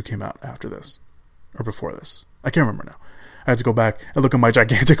think Blade 2 came out after this or before this. I can't remember now. I had to go back and look at my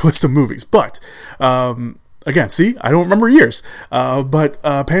gigantic list of movies. But again, see, I don't remember years. But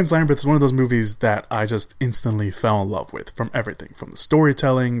Pan's Labyrinth is one of those movies that I just instantly fell in love with, from everything, from the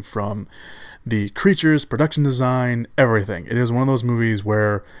storytelling, from the creatures, production design, everything. It is one of those movies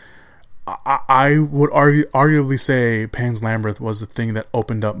where I would arguably say Pan's Labyrinth was the thing that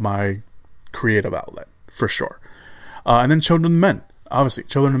opened up my creative outlet, for sure. And then Children of Men. Obviously,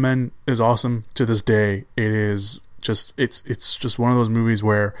 Children of Men is awesome to this day. It is just, it's just one of those movies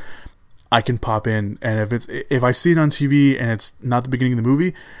where I can pop in, and if I see it on TV and it's not the beginning of the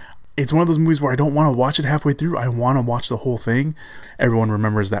movie, it's one of those movies where I don't want to watch it halfway through. I want to watch the whole thing. Everyone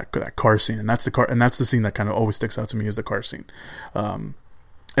remembers that car scene, and that's the scene that kind of always sticks out to me, is the car scene.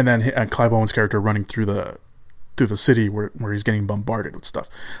 And then Clive Owen's character running through the city where he's getting bombarded with stuff.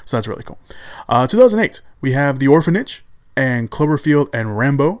 So that's really cool. 2008, we have The Orphanage and Cloverfield and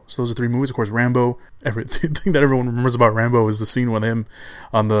Rambo. So those are three movies. Of course, Rambo. Everything that everyone remembers about Rambo is the scene with him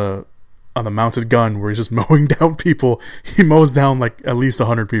on the mounted gun where he's just mowing down people. He mows down like at least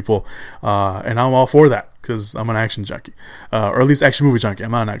 100 people, and I'm all for that because I'm an action junkie, or at least action movie junkie.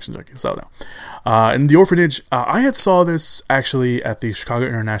 I'm not an action junkie, so no. And The Orphanage, I had saw this actually at the Chicago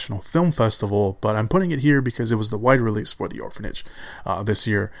International Film Festival, but I'm putting it here because it was the wide release for The Orphanage this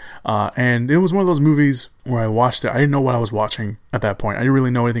year, and it was one of those movies where I watched it. I didn't know what I was watching at that point. I didn't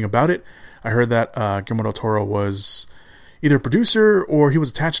really know anything about it. I heard that Guillermo del Toro was either a producer or he was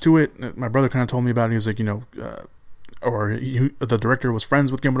attached to it. My brother kind of told me about it. He was like, the director was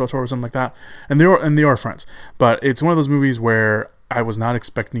friends with Guillermo del Toro or something like that. And they are friends. But it's one of those movies where I was not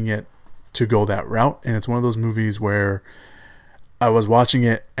expecting it to go that route. And it's one of those movies where I was watching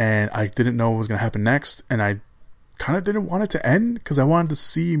it and I didn't know what was going to happen next. And I kind of didn't want it to end because I wanted to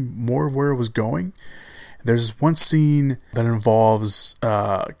see more of where it was going. There's one scene that involves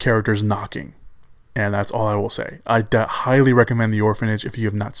characters knocking. And that's all I will say. I highly recommend The Orphanage if you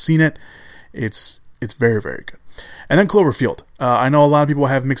have not seen it. It's very, very good. And then Cloverfield. I know a lot of people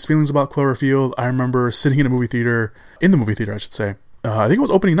have mixed feelings about Cloverfield. I remember sitting in the movie theater, I should say. I think it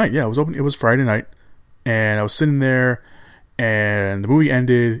was opening night. Yeah, it was Friday night. And I was sitting there, and the movie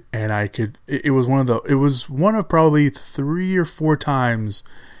ended, and it was one of probably 3 or 4 times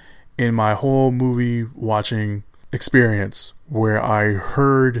in my whole movie watching experience where I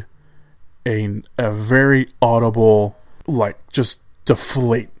heard a very audible, like, just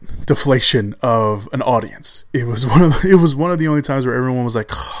deflation of an audience. It was one of the only times where everyone was like,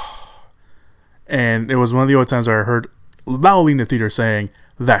 and it was one of the only times where I heard loudly in the theater saying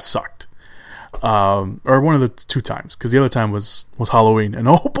that sucked, or one of the 2 times, because the other time was Halloween, and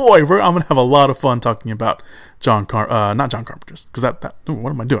oh boy, I'm gonna have a lot of fun talking about not John Carpenter's, because that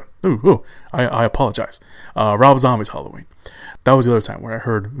what am I doing? I apologize. Rob Zombie's Halloween. That was the other time where I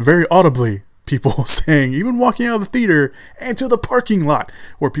heard very audibly people saying, even walking out of the theater and to the parking lot,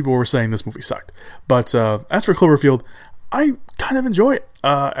 where people were saying this movie sucked. But as for Cloverfield, I kind of enjoy it.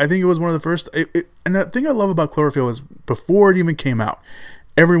 I think it was one of the first. And the thing I love about Cloverfield is before it even came out,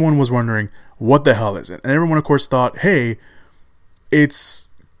 everyone was wondering, what the hell is it? And everyone, of course, thought, hey, it's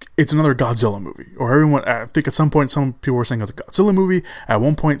another Godzilla movie. Or everyone, I think at some point, some people were saying it was a Godzilla movie. At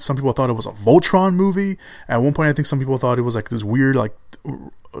one point, some people thought it was a Voltron movie. At one point, I think some people thought it was like this weird, like,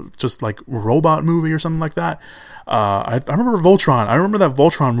 just like robot movie or something like that. I remember Voltron. I remember that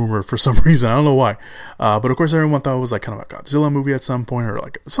Voltron rumor for some reason. I don't know why. But of course, everyone thought it was like kind of a Godzilla movie at some point, or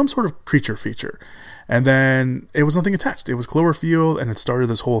like some sort of creature feature. And then it was nothing attached. It was Cloverfield, and it started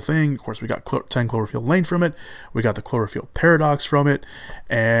this whole thing. Of course, we got 10 Cloverfield Lane from it. We got the Cloverfield Paradox from it.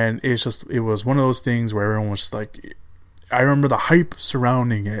 And it was one of those things where everyone was just like, I remember the hype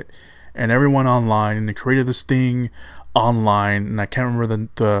surrounding it, and everyone online, and they created this thing online, and I can't remember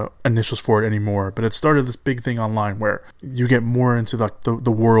the initials for it anymore, but it started this big thing online where you get more into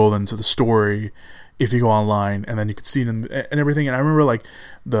the world, into the story, if you go online, and then you could see it and everything. And I remember like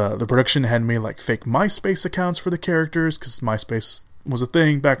the production had made like fake MySpace accounts for the characters, because MySpace was a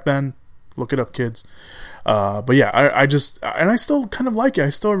thing back then. Look it up, kids. But yeah, I still kind of like it. I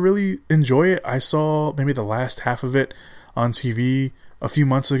still really enjoy it. I saw maybe the last half of it on TV a few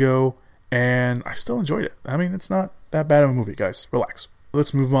months ago, and I still enjoyed it. I mean, it's not that bad of a movie, guys. Relax.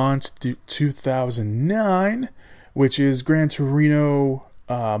 Let's move on to 2009, which is Gran Torino,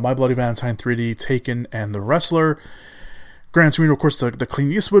 My Bloody Valentine 3D, Taken, and The Wrestler. Gran Torino, of course, the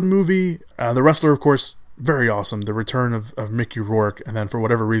Clint Eastwood movie. The Wrestler, of course, very awesome. The return of Mickey Rourke, and then for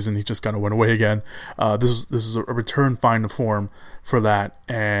whatever reason he just kind of went away again. This is a return find to form for that,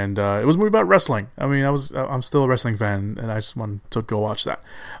 and it was a movie about wrestling. I mean, I'm still a wrestling fan, and I just wanted to go watch that.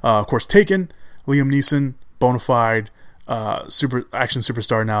 Of course, Taken, Liam Neeson, bona fide super action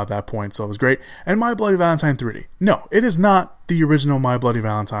superstar now at that point, so it was great. And My Bloody Valentine 3D. No, it is not the original My Bloody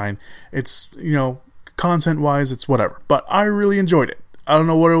Valentine. It's, content wise, it's whatever, but I really enjoyed it. I don't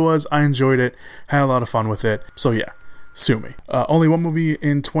know what it was. I enjoyed it. Had a lot of fun with it. So yeah, sue me. Only one movie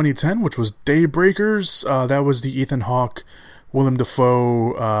in 2010, which was Daybreakers. That was the Ethan Hawke, Willem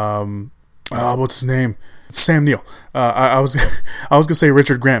Dafoe. What's his name? Sam Neill. I was gonna say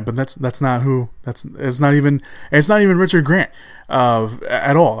Richard Grant, but that's not who. It's not even Richard Grant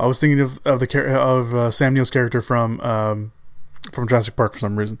at all. I was thinking of Sam Neill's character from Jurassic Park for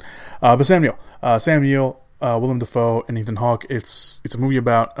some reason. But Sam Neill. Willem Dafoe and Ethan Hawke. It's a movie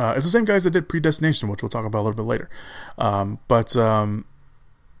about it's the same guys that did Predestination, which we'll talk about a little bit later. But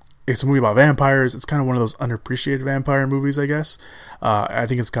it's a movie about vampires. It's kind of one of those underappreciated vampire movies, I guess. I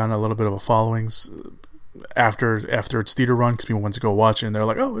think it's kind of a little bit of a followings after its theater run, because people went to go watch it and they're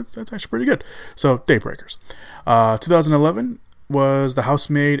like, oh, that's actually pretty good. So Daybreakers. 2011 was The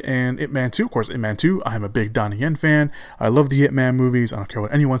Housemaid and Ip Man 2. Of course, Ip Man 2, I'm a big Donnie Yen fan. I love the Ip Man movies. I don't care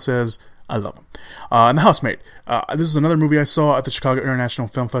what anyone says. I love them. And The Housemaid. This is another movie I saw at the Chicago International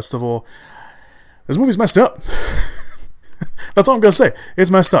Film Festival. This movie's messed up. That's all I'm going to say. It's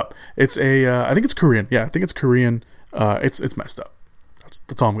messed up. It's I think it's Korean. Yeah, I think it's Korean. It's messed up.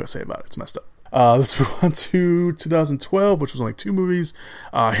 That's all I'm going to say about it. It's messed up. Let's move on to 2012, which was only 2 movies.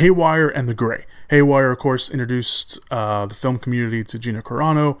 Haywire and The Grey. Haywire, of course, introduced the film community to Gina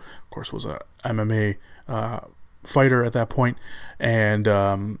Carano. Of course, was a MMA fighter at that point.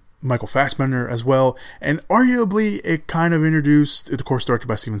 And Michael Fassbender as well, and arguably it kind of introduced, of course directed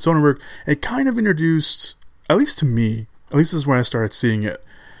by Steven Soderbergh, it kind of introduced, at least to me, at least this is when I started seeing it,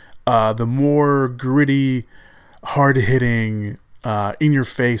 the more gritty, hard-hitting,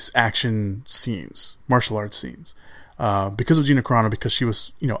 in-your-face action scenes, martial arts scenes, because of Gina Carano, because she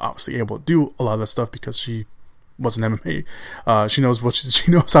was, obviously able to do a lot of that stuff because she was an MMA. She knows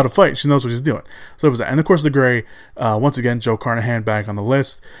she knows how to fight. She knows what she's doing. So it was that. And of course, The Grey. Once again, Joe Carnahan back on the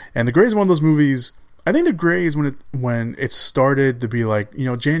list. And The Grey is one of those movies. I think The Grey is when it started to be like,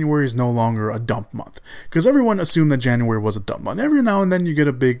 January is no longer a dump month, because everyone assumed that January was a dump month. Every now and then you get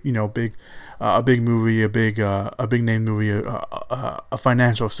a big movie, a big name movie, a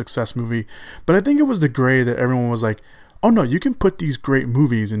financial success movie. But I think it was The Grey that everyone was like, oh no, you can put these great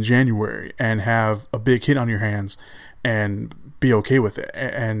movies in January and have a big hit on your hands and be okay with it.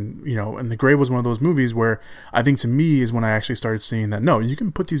 And The Grey was one of those movies where I think to me is when I actually started seeing that, no, you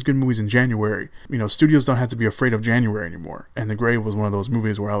can put these good movies in January. Studios don't have to be afraid of January anymore. And The Grey was one of those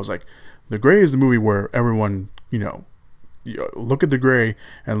movies where I was like, The Grey is the movie where everyone, look at The Grey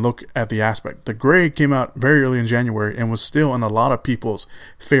and look at the aspect. The Grey came out very early in January and was still in a lot of people's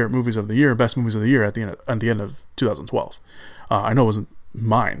favorite movies of the year, best movies of the year at the end of 2012. I know it wasn't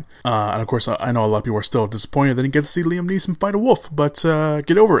mine, and of course I know a lot of people are still disappointed they didn't get to see Liam Neeson fight a wolf, but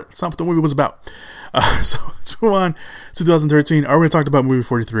get over it. It's not what the movie was about. So let's move on. 2013. I already talked about movie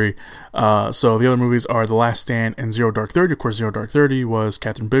 43. So the other movies are The Last Stand and Zero Dark 30. Of course, Zero Dark 30 was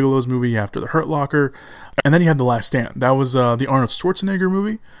Catherine Bigelow's movie after The Hurt Locker, and then you had The Last Stand. That was the Arnold Schwarzenegger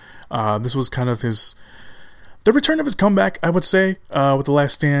movie. This was kind of the return of his comeback, I would say, with The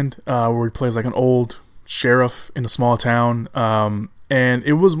Last Stand, where he plays like an old sheriff in a small town. And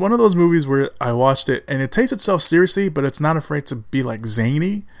it was one of those movies where I watched it and it takes itself seriously, but it's not afraid to be like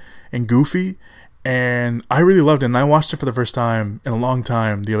zany and goofy. And I really loved it. And I watched it for the first time in a long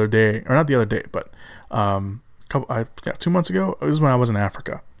time the other day, or not the other day, but 2 months ago. This is when I was in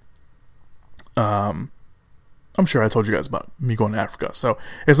Africa. I'm sure I told you guys about me going to Africa. So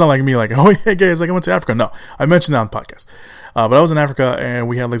it's not like me like, oh yeah, guys, I went to Africa. No, I mentioned that on the podcast. But I was in Africa and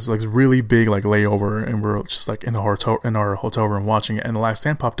we had this really big layover, and we were just in our hotel room watching it. And The Last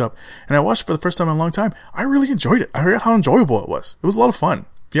Stand popped up, and I watched it for the first time in a long time. I really enjoyed it. I forgot how enjoyable it was. It was a lot of fun.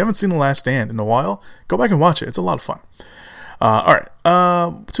 If you haven't seen The Last Stand in a while, go back and watch it. It's a lot of fun. All right.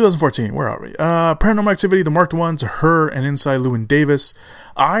 2014. Where are we? Paranormal Activity, The Marked Ones, Her, and Inside Llewyn Davis.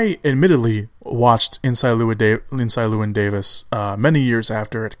 I admittedly watched Inside Llewyn Davis many years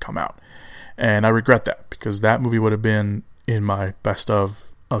after it had come out, and I regret that because that movie would have been in my best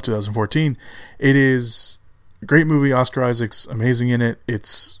of 2014. It is a great movie. Oscar Isaac's amazing in it.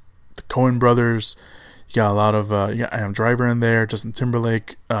 It's the Coen brothers. You got a lot of you got Adam Driver in there, Justin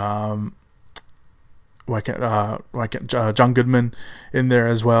Timberlake. John Goodman in there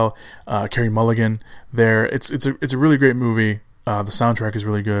as well. Carey Mulligan there. It's a really great movie. The soundtrack is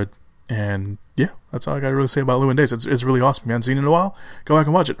really good, and yeah, that's all I got to really say about Llewyn Davis. It's really awesome. If you haven't seen it in a while, go back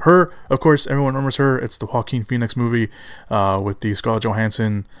and watch it. Her, of course, everyone remembers her. It's the Joaquin Phoenix movie with the Scarlett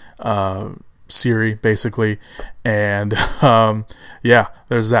Johansson Siri, basically. And yeah,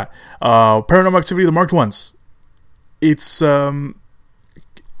 there's that. Paranormal Activity, the marked ones. It's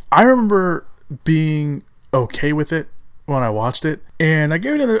I remember being okay with it when I watched it, and I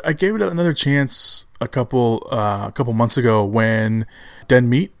gave it another chance a couple months ago when Dead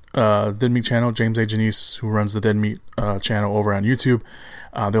Meat channel, James A. Janice, who runs the Dead Meat channel over on YouTube.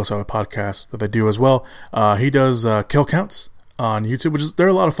 They also have a podcast that they do as well. He does kill counts on YouTube, they're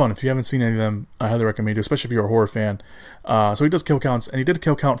a lot of fun. If you haven't seen any of them, I highly recommend you, especially if you're a horror fan. So he does kill counts, and he did a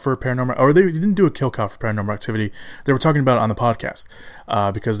kill count for Paranormal, or they didn't do a kill count for Paranormal Activity. They were talking about it on the podcast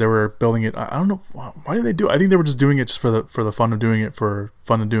because they were building it. I don't know why did they do it. I think they were just doing it just for the fun of doing it, for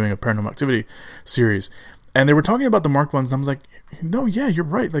fun of doing a Paranormal Activity series. And they were talking about the marked ones, and I was like, no, yeah, you're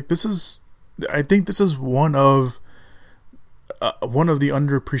right. Like I think this is one of the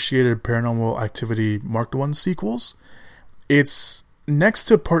underappreciated Paranormal Activity marked one sequels. It's next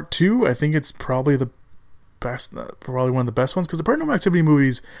to Part 2. I think it's probably the best, probably one of the best ones, because the Paranormal Activity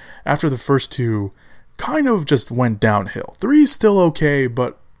movies after the first two kind of just went downhill. 3 is still okay,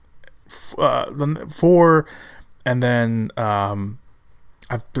 but 4 and then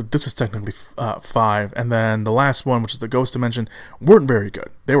this is technically 5, and then the last one, which is the Ghost Dimension, weren't very good.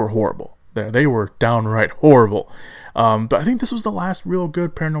 They were horrible. They were downright horrible. But I think this was the last real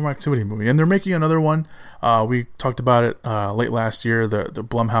good Paranormal Activity movie, and they're making another one. We talked about it late last year. The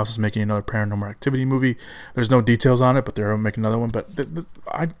Blumhouse is making another Paranormal Activity movie. There's no details on it, but they're making another one. But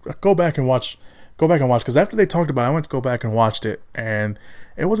I go back and watch because after they talked about it, I went to go back and watched it, and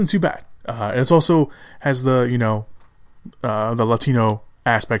it wasn't too bad. It also has the Latino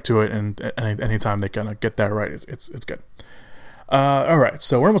aspect to it, and anytime they kind of get that right, it's good. Alright,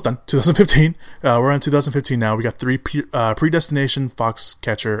 so we're almost done. 2015. We're on 2015 now. We got 3 Predestination,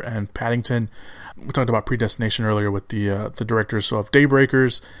 Foxcatcher, and Paddington. We talked about Predestination earlier with the directors of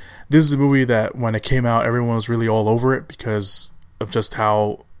Daybreakers. This is a movie that when it came out, everyone was really all over it because of just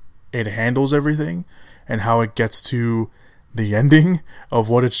how it handles everything and how it gets to the ending of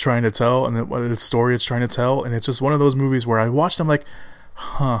what it's trying to tell and what its story it's trying to tell. And it's just one of those movies where I watched, I'm like,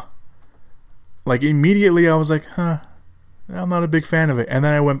 huh. Like immediately I was like, huh. I'm not a big fan of it. And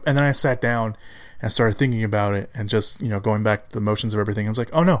then I sat down and started thinking about it and just, going back to the motions of everything. I was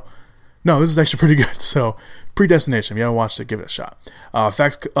like, oh no, this is actually pretty good. So Predestination, if you haven't watched it, give it a shot.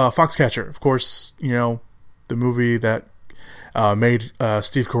 Foxcatcher, of course, the movie that made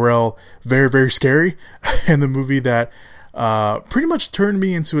Steve Carell very, very scary, and the movie that pretty much turned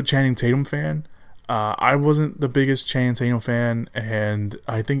me into a Channing Tatum fan. I wasn't the biggest Channing Tatum fan, and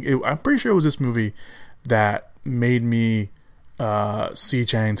I'm pretty sure it was this movie that made me see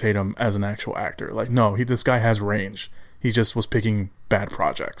Channing Tatum as an actual actor. Like, no, this guy has range. He just was picking bad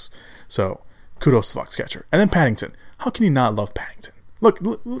projects. So, kudos to Foxcatcher. And then Paddington. How can you not love Paddington? Look,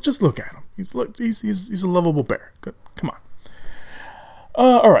 just look at him. He's a lovable bear. Come on.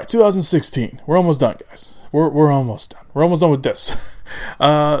 All right, 2016. We're almost done, guys. We're almost done. We're almost done with this.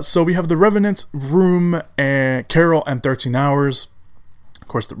 So we have The Revenant, Room, and Carol, and 13 Hours. Of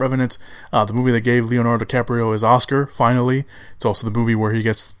course, The Revenant, the movie that gave Leonardo DiCaprio his Oscar, finally. It's also the movie where he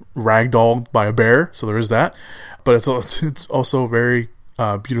gets ragdolled by a bear, so there is that. But it's also very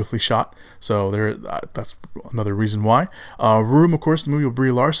beautifully shot, so that's another reason why. Room, of course, the movie with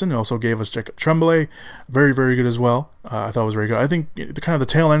Brie Larson. It also gave us Jacob Tremblay, very, very good as well. I thought it was very good. I think the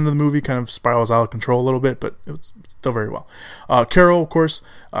tail end of the movie kind of spirals out of control a little bit, but it was still very well. Carol, of course,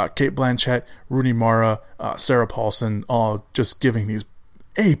 Cate Blanchett, Rooney Mara, Sarah Paulson, all just giving these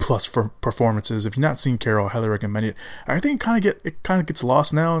A+ for performances. If you've not seen Carol, I highly recommend it. I think it kind of gets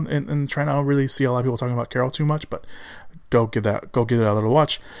lost now, and trying to really see a lot of people talking about Carol too much, but go give it a little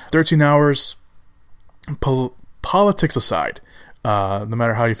watch. 13 Hours, politics aside, no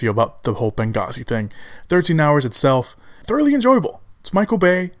matter how you feel about the whole Benghazi thing, 13 Hours itself, thoroughly enjoyable. It's Michael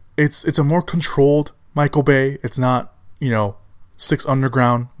Bay. It's a more controlled Michael Bay. It's not, 6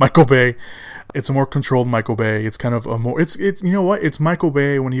 Underground Michael Bay. It's a more controlled Michael Bay. It's kind of a more, it's it's Michael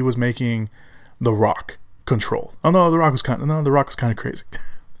Bay when he was making The Rock controlled. Oh no, The Rock was kind of crazy.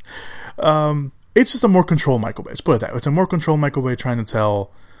 It's just a more controlled Michael Bay. Let's put it that way. It's a more controlled Michael Bay trying to tell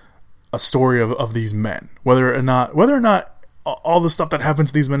a story of these men. Whether or not all the stuff that happens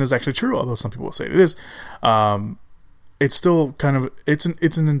to these men is actually true, although some people will say it is. It's still kind of, it's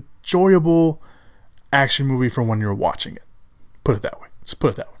an enjoyable action movie from when you're watching it. Put it that way. Just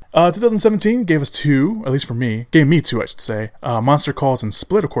put it that way. 2017 gave us 2, at least for me. Gave me 2, I should say. Monster Calls and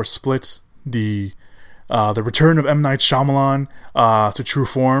Split. Of course, Split, the the return of M. Night Shyamalan to true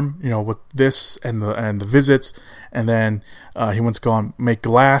form, with this and the visits, and then he went to go and make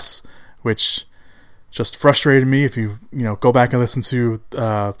Glass, which just frustrated me. If you go back and listen to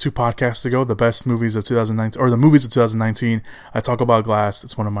 2 podcasts ago, the best movies of 2019 or the movies of 2019, I talk about Glass.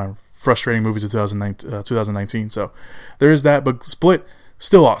 It's one of my frustrating movies of 2019. So there is that, but Split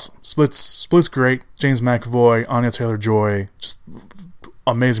still awesome. Split's great. James McAvoy, Anya Taylor-Joy, just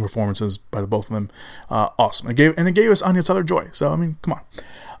amazing performances by the both of them. Awesome. It gave us Anya Taylor-Joy. So I mean, come on.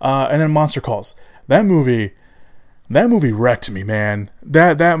 And then Monster Calls. That movie wrecked me, man.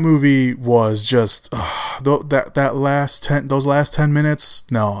 That movie was just those last 10 minutes.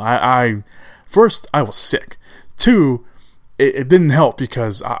 No, I first I was sick. 2, it didn't help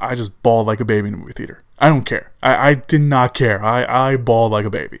because I just bawled like a baby in the movie theater. I don't care. I did not care. I bawled like a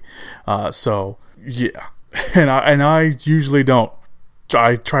baby. So yeah, and I usually don't.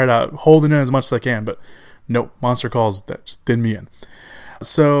 I try to hold it in as much as I can, but nope, Monster Calls, that just did me in.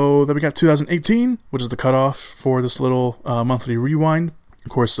 So then we got 2018, which is the cutoff for this little monthly rewind.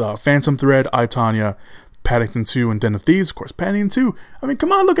 Of course, Phantom Thread, I, Tonya, Paddington 2, and Den of Thieves. Of course, Paddington 2. I mean,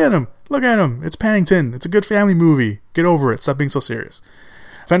 come on, look at him. Look at him. It's Paddington. It's a good family movie. Get over it. Stop being so serious.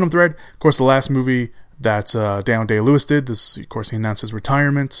 Phantom Thread, of course, the last movie that Daniel Day-Lewis did. This, of course, he announced his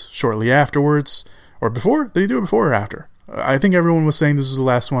retirement shortly afterwards. Or before? Did he do it before or after? I think everyone was saying this was the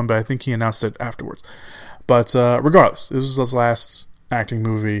last one, but I think he announced it afterwards. But regardless, this was his last acting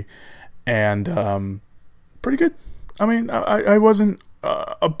movie, and pretty good. I mean, I wasn't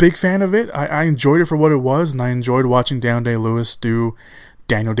a big fan of it. I enjoyed it for what it was, and I enjoyed watching Daniel Day-Lewis do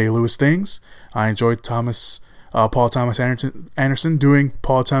Daniel Day-Lewis things. I enjoyed Paul Thomas Anderson doing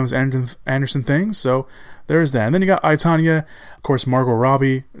Paul Thomas Anderson things. So there's that. And then you got I, Tonya, of course, Margot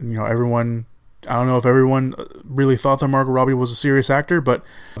Robbie. Everyone. I don't know if everyone really thought that Margot Robbie was a serious actor, but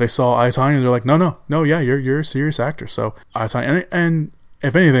they saw I, Tonya, and they're like, no, yeah, you're a serious actor. So I, Tonya, and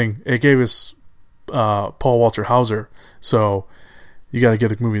if anything, it gave us Paul Walter Hauser. So you got to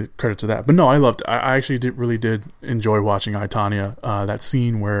give the movie credit to that. But no, I loved it. I actually really did enjoy watching I, Tonya. That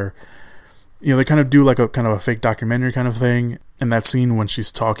scene where they kind of do like a kind of a fake documentary kind of thing, and that scene when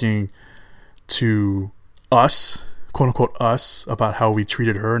she's talking to us, quote unquote us, about how we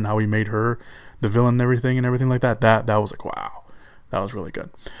treated her and how we made her the villain and everything like that. That was like, wow, that was really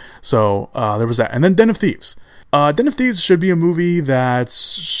good. So there was that. And then Den of Thieves. Den of Thieves should be a movie that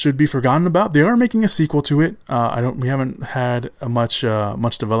should be forgotten about. They are making a sequel to it. We haven't had much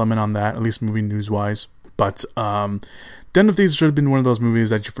development on that, at least movie news wise. But Den of Thieves should have been one of those movies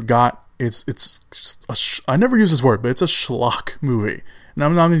that you forgot. I never use this word, but it's a schlock movie, and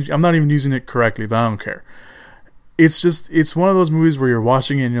I'm not even using it correctly, but I don't care. It's one of those movies where you're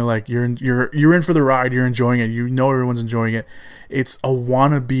watching it and you're like, you're in for the ride, you're enjoying it, everyone's enjoying it. It's a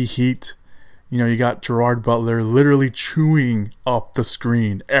wannabe Heat. You got Gerard Butler literally chewing up the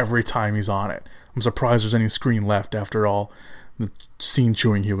screen every time he's on it. I'm surprised there's any screen left after all the scene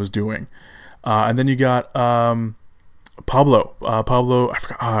chewing he was doing. And then you got Pablo, I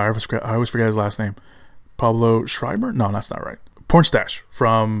always forget his last name. Pablo Schreiber? No, that's not right. Pornstache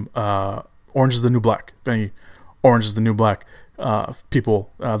from Orange is the New Black. If any Orange is the New Black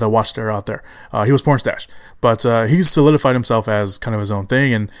people that watched her out there. He was Pornstache. But he's solidified himself as kind of his own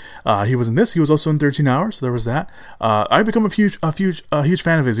thing, and he was in this. He was also in 13 Hours, so there was that. I've become a huge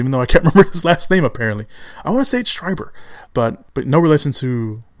fan of his, even though I can't remember his last name, apparently. I want to say it's Schreiber, but no relation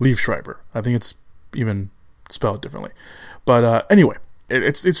to Liev Schreiber. I think it's even spelled differently. But anyway,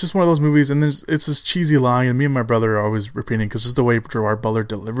 it's just one of those movies, and it's this cheesy line, and me and my brother are always repeating, because just the way Gerard Butler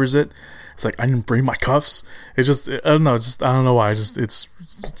delivers it, it's like, I didn't bring my cuffs. It's just, I don't know why. It's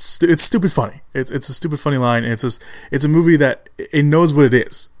stupid funny. It's a stupid funny line. It's a movie that it knows what it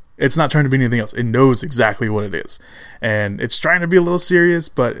is. It's not trying to be anything else. It knows exactly what it is, and it's trying to be a little serious,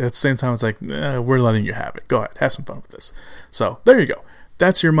 but at the same time, it's like, we're letting you have it. Go ahead, have some fun with this. So there you go.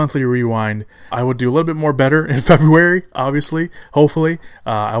 That's your monthly rewind. I will do a little bit more better in February, obviously, hopefully.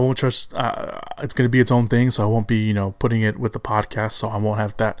 I won't trust, it's going to be its own thing, so I won't be, putting it with the podcast, so I won't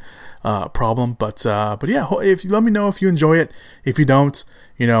have that problem. But yeah, if you let me know if you enjoy it. If you don't,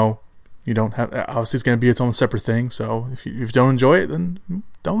 you don't have, obviously it's going to be its own separate thing, so if you don't enjoy it, then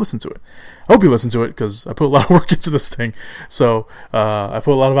don't listen to it. I hope you listen to it, because I put a lot of work into this thing, so I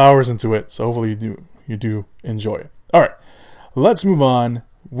put a lot of hours into it, so hopefully you do enjoy it. All right. Let's move on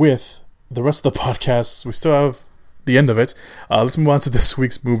with the rest of the podcasts. We still have the end of it. Let's move on to this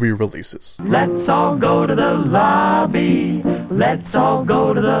week's movie releases. Let's all go to the lobby. Let's all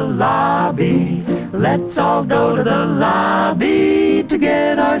go to the lobby. Let's all go to the lobby to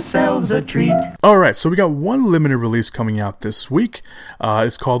get ourselves a treat. All right, so we got one limited release coming out this week.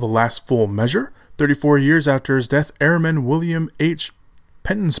 It's called The Last Full Measure. 34 years after his death, Airman William H.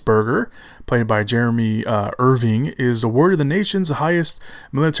 Pentensberger, played by Jeremy Irving, is awarded the nation's highest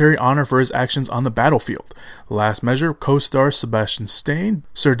military honor for his actions on the battlefield. The Last Measure co-stars Sebastian Stan,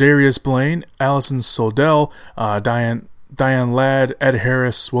 Sir Darius Blaine, Alison Sodell, Diane Ladd, Ed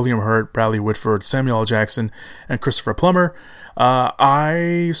Harris, William Hurt, Bradley Whitford, Samuel L. Jackson, and Christopher Plummer.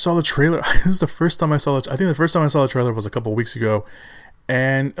 I saw the trailer. This is the first time I saw it. I think the first time I saw the trailer was a couple of weeks ago,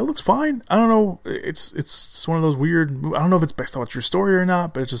 and it looks fine. I don't know. It's just one of those weird. I don't know if it's based on a true story or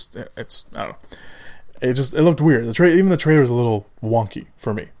not, but it's I don't know. It looked weird. Even the trailer is a little wonky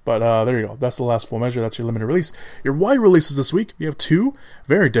for me. But there you go. That's The Last Full Measure. That's your limited release. Your wide releases this week, we have two,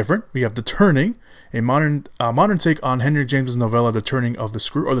 very different. We have The Turning, a modern take on Henry James's novella The Turning of the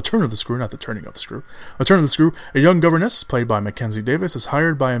Screw, or The Turn of the Screw, not The Turning of the Screw. The Turn of the Screw. A young governess, played by Mackenzie Davis, is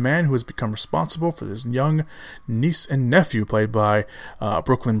hired by a man who has become responsible for his young niece and nephew, played by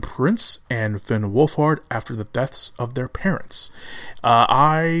Brooklyn Prince and Finn Wolfhard, after the deaths of their parents.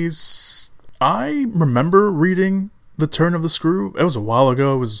 I remember reading The Turn of the Screw. It was a while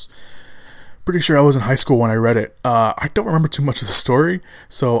ago. It was pretty sure I was in high school when I read it. I don't remember too much of the story,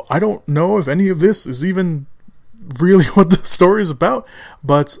 so I don't know if any of this is even really what the story is about.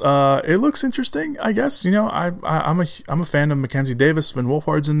 But it looks interesting, I guess. You know, I'm a fan of Mackenzie Davis. Finn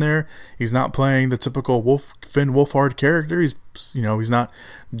Wolfhard's in there. He's not playing the typical Finn Wolfhard character. He's not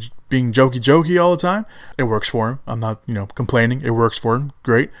being jokey all the time. It works for him. I'm not, complaining. It works for him.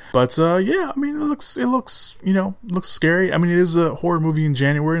 Great. But yeah, I mean, it looks scary. I mean, it is a horror movie in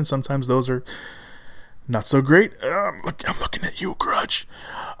January, and sometimes those are not so great. I'm looking at you, Grudge.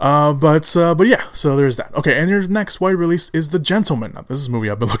 But yeah, so there's that. Okay, and your next wide release is The Gentleman. Now, this is a movie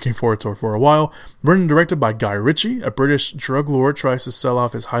I've been looking forward to for a while. Written and directed by Guy Ritchie, a British drug lord tries to sell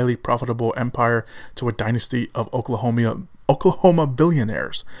off his highly profitable empire to a dynasty of Oklahoma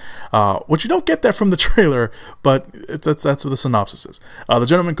billionaires. Which you don't get that from the trailer, but that's what the synopsis is. The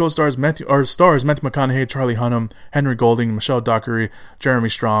Gentleman co-stars Matthew McConaughey, Charlie Hunnam, Henry Golding, Michelle Dockery, Jeremy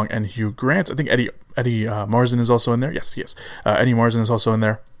Strong, and Hugh Grant. I think Eddie Marsden is also in there. Yes. Eddie Marsden is also in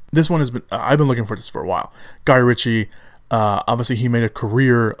there. This one has been. I've been looking for this for a while. Guy Ritchie. Obviously, he made a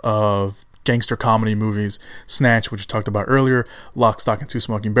career of gangster comedy movies. Snatch, which we talked about earlier. Lock, Stock, and Two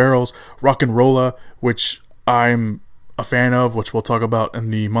Smoking Barrels. Rock'n'Rolla, which I'm a fan of, which we'll talk about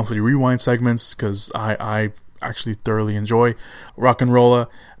in the monthly rewind segments, because I actually thoroughly enjoy Rock'n'Rolla.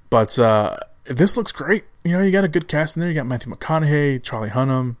 But this looks great. You got a good cast in there. You got Matthew McConaughey, Charlie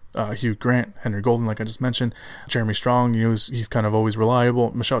Hunnam, Hugh Grant, Henry Golding, like I just mentioned, Jeremy Strong. He's kind of always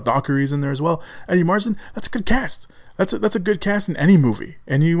reliable. Michelle Dockery's in there as well. Eddie Marsden. That's a good cast. That's a good cast in any movie.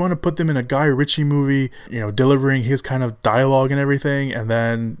 And you want to put them in a Guy Ritchie movie, delivering his kind of dialogue and everything, and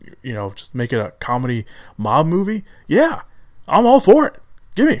then just make it a comedy mob movie. Yeah, I'm all for it.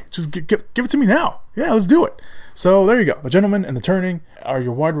 Give it to me now. Yeah, let's do it. So there you go. The Gentleman and The Turning are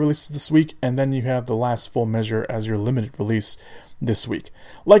your wide releases this week, and then you have The Last Full Measure as your limited release this week.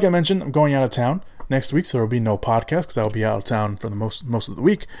 Like I mentioned, I'm going out of town next week, so there will be no podcast because I'll be out of town for the most of the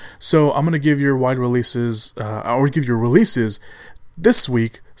week. So I'm going to give your wide releases, or give your releases this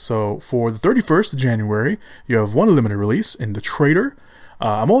week. So for the 31st of January, you have one limited release in The Traitor.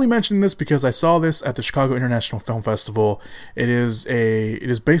 I'm only mentioning this because I saw this at the Chicago International Film Festival. It is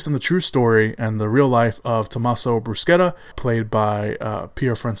based on the true story and the real life of Tommaso Bruschetta, played by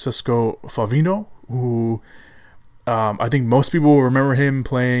Pier Francesco Favino, who I think most people will remember him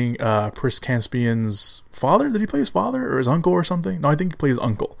playing Prince Caspian's father. Did he play his father or his uncle or something? No, I think he played his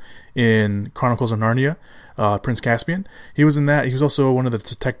uncle in Chronicles of Narnia, Prince Caspian. He was in that. He was also one of the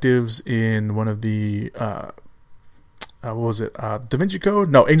detectives in one of the what was it? Da Vinci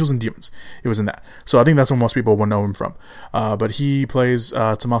Code? No, Angels and Demons. He was in that. So I think that's what most people will know him from. But he plays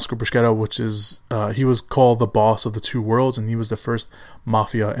Tommaso Bruschetta, which is, he was called the boss of the two worlds, and he was the first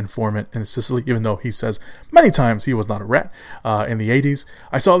mafia informant in Sicily, even though he says many times he was not a rat in the 80s.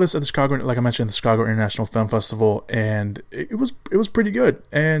 I saw this at the Chicago, like I mentioned, the Chicago International Film Festival, and it was pretty good.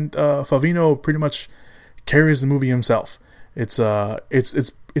 And Favino pretty much carries the movie himself. It's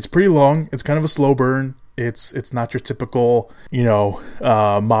pretty long. It's kind of a slow burn. It's not your typical,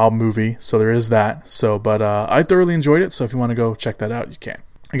 mob movie, so there is that. So, but I thoroughly enjoyed it, so if you want to go check that out, you can.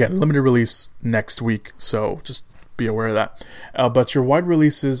 Again, limited release next week, so just be aware of that. But your wide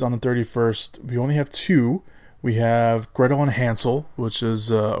releases on the 31st, we only have two. We have Gretel and Hansel, which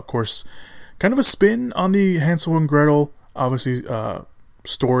is, of course, kind of a spin on the Hansel and Gretel, obviously,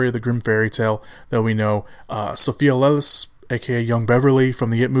 story of the Grimm fairy tale that we know. Sophia Lillis aka Young Beverly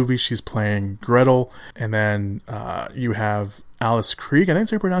from the It movie. She's playing Gretel. And then you have Alice Krige. I think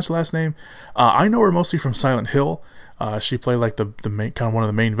that's how you pronounce her last name. I know her mostly from Silent Hill. She played like the main, kind of one of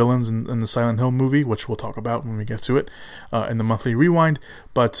the main villains in the Silent Hill movie, which we'll talk about when we get to it in the monthly rewind.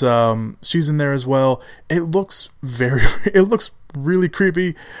 But she's in there as well. It looks really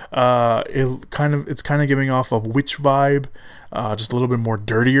creepy. It's kind of giving off a witch vibe, just a little bit more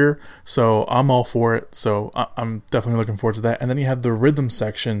dirtier. So I'm all for it. So I'm definitely looking forward to that. And then you have the rhythm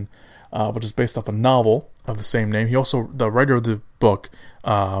section, which is based off a novel of the same name. The writer of the book,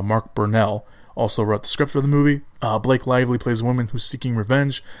 Mark Burnell, also wrote the script for the movie. Blake Lively plays a woman who's seeking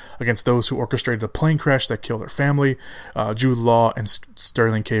revenge against those who orchestrated a plane crash that killed her family. Jude Law and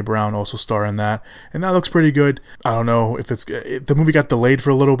Sterling K. Brown also star in that, and that looks pretty good. I don't know if the movie got delayed for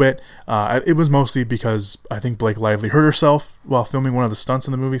a little bit. It was mostly because I think Blake Lively hurt herself while filming one of the stunts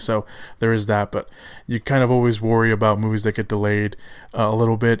in the movie, so there is that. But you kind of always worry about movies that get delayed a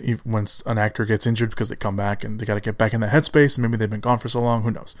little bit when an actor gets injured, because they come back and they got to get back in that headspace, and maybe they've been gone for so long,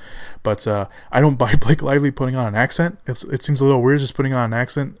 who knows. But I don't buy Blake Lively putting on an accent. It seems a little weird just putting on an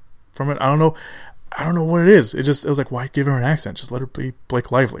accent from it. I don't know what it is. It was like, why give her an accent? Just let her be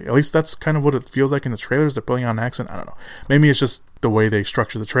Blake Lively. At least that's kind of what it feels like in the trailers. They're putting on an accent. I don't know. Maybe it's just the way they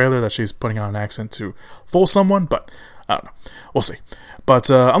structure the trailer that she's putting on an accent to fool someone, but I don't know. We'll see.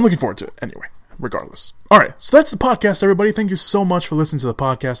 But I'm looking forward to it anyway, regardless. All right, so that's the podcast, everybody. Thank you so much for listening to the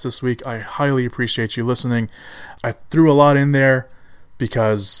podcast this week. I highly appreciate you listening. I threw a lot in there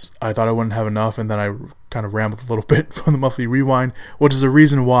because I thought I wouldn't have enough, and then I kind of rambled a little bit from the monthly rewind, which is the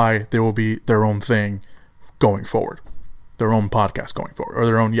reason why there will be their own thing going forward, their own podcast going forward, or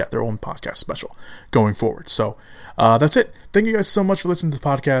their own podcast special going forward. So that's it. Thank you guys so much for listening to the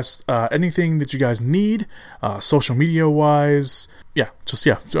podcast. Anything that you guys need, social media wise,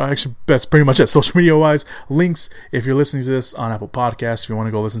 actually that's pretty much it. Social media wise, links if you're listening to this on Apple Podcasts, if you want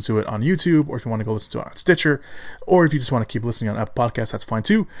to go listen to it on YouTube, or if you want to go listen to it on Stitcher, or if you just want to keep listening on Apple Podcasts, that's fine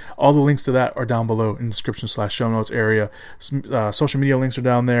too. All the links to that are down below in the description/show notes area. Social media links are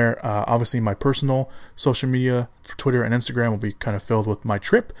down there. Obviously my personal social media for Twitter and Instagram will be kind of filled with my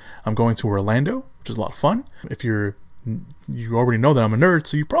trip. I'm going to Orlando, which is a lot of fun. If you already know that I'm a nerd,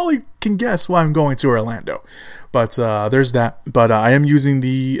 so you probably can guess why I'm going to Orlando. But there's that. But I am using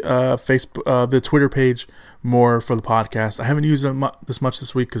the the Twitter page more for the podcast. I haven't used it this much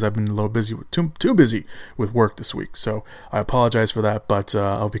this week because I've been a little busy too busy with work this week. So I apologize for that. But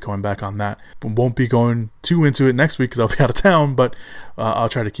I'll be going back on that. But won't be going too into it next week because I'll be out of town. But I'll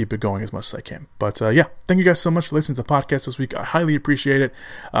try to keep it going as much as I can. But thank you guys so much for listening to the podcast this week. I highly appreciate it.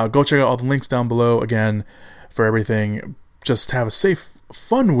 Go check out all the links down below again for everything. Just have a safe,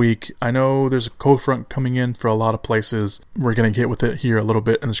 fun week. I know there's a cold front coming in for a lot of places. We're going to get with it here a little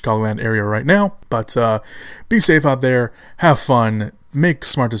bit in the Chicagoland area right now. But be safe out there. Have fun. Make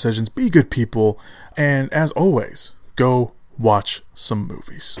smart decisions. Be good people. And as always, go watch some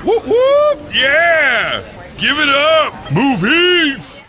movies. Whoop whoop! Yeah! Give it up! Movies!